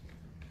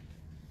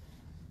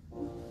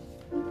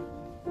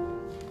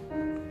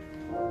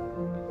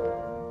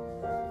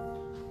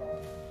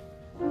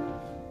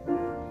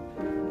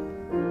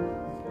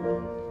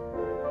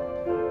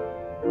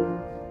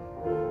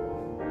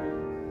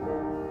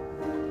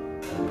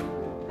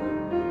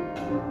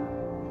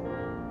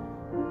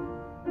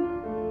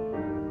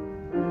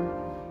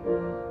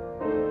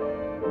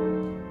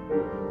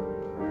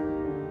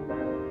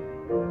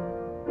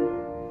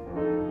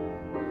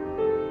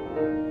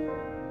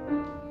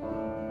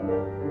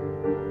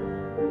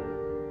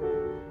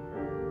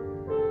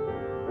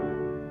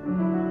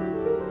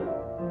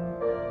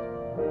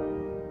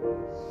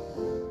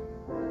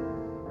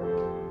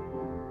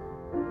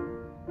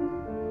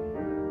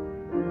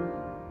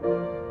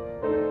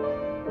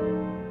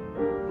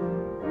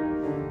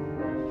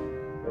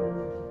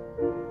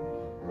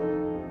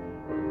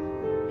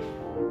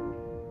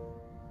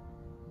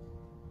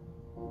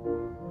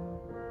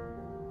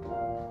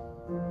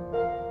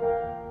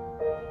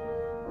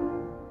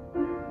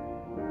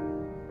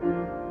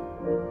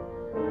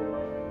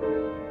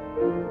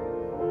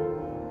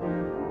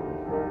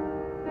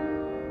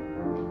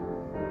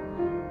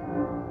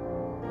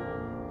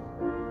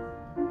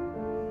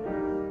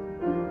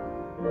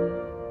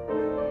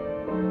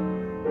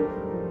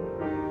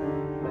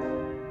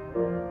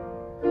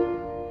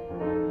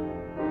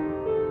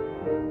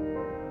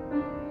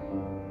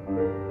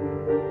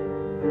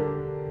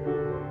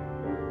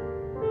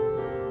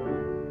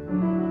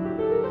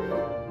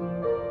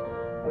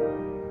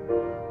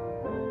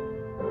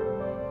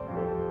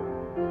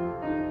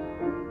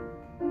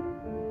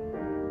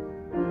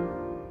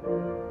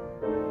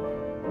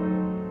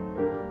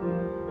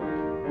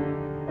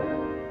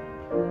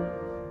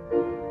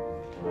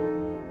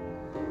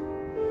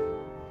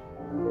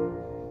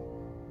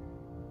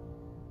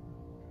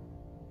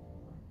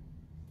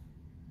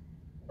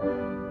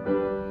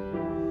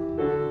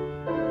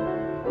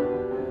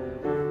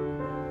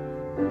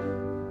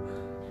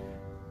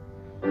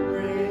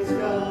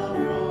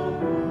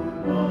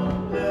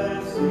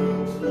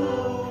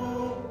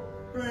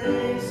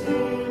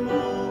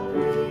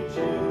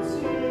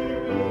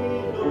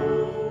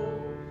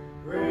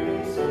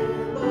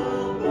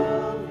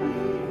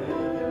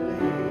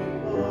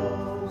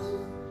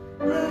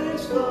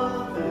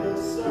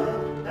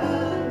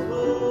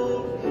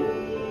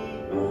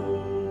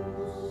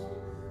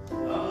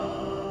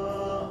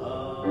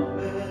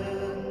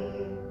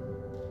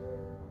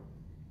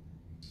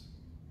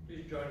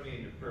 Join me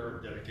in the prayer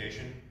of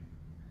dedication.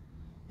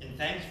 In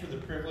thanks for the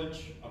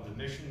privilege of the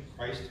mission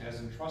Christ has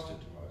entrusted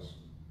to us,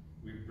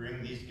 we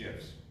bring these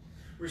gifts.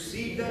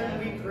 Receive them,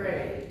 we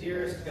pray,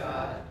 dearest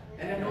God,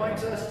 and anoint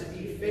us to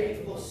be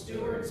faithful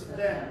stewards of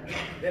them,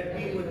 that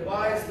we would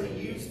wisely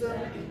use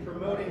them in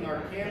promoting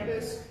our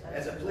campus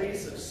as a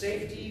place of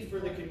safety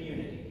for the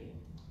community.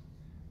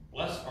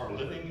 Bless our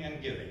living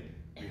and giving,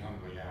 we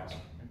humbly ask,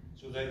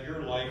 so that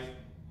your life,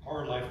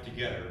 our life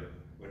together,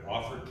 would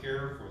offer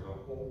care for the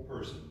whole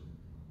person,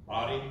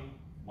 body,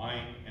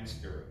 mind, and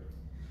spirit.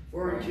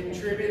 For in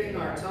contributing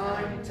our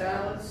time,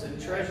 talents,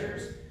 and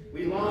treasures,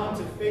 we long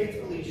to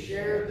faithfully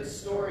share the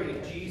story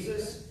of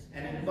Jesus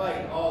and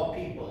invite all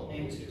people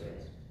into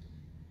it.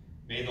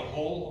 May the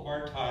whole of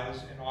our tithes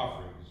and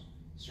offerings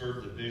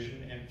serve the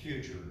vision and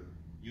future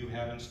you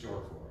have in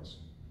store for us.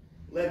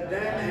 Let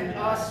them and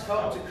us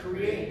help to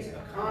create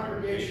a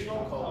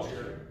congregational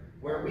culture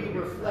where we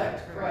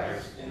reflect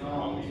Christ in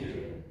all we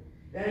do.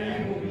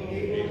 Then we will be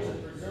able to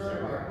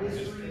preserve our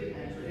history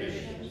and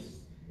traditions,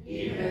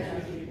 even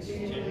as we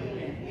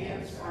continually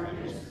enhance our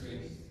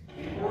ministries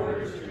in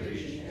order to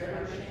reach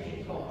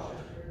ever-changing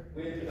culture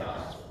with the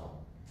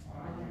gospel.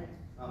 Amen.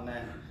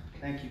 Amen.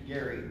 Thank you,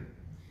 Gary.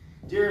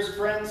 Dearest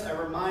friends, I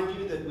remind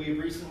you that we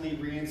recently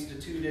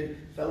reinstituted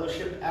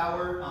Fellowship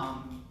Hour.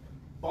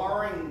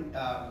 Barring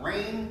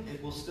rain,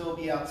 it will still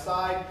be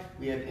outside.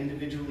 We have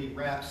individually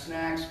wrapped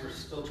snacks. We're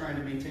still trying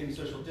to maintain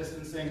social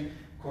distancing.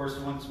 Of course,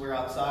 once we're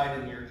outside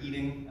and you're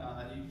eating,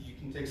 you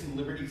can take some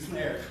liberties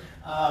there.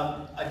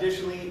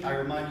 Additionally, I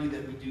remind you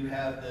that we do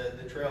have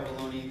the trail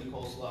bologna, the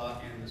coleslaw,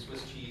 and the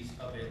Swiss cheese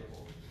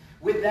available.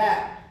 With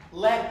that,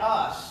 let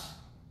us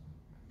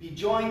be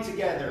joined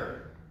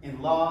together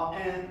in law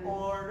and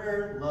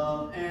order,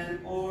 love and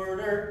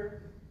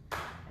order.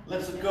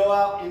 Let's go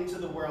out into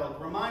the world,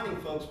 reminding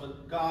folks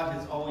what God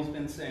has always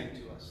been saying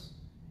to us.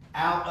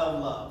 Out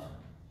of love,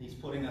 he's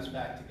putting us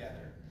back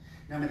together.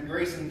 Now may the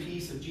grace and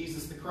peace of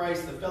Jesus the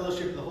Christ, the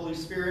fellowship of the Holy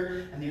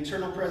Spirit, and the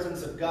eternal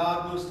presence of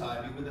God Most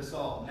High be with us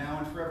all, now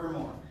and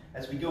forevermore,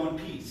 as we go in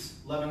peace,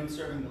 loving and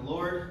serving the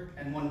Lord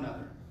and one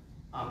another.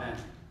 Amen.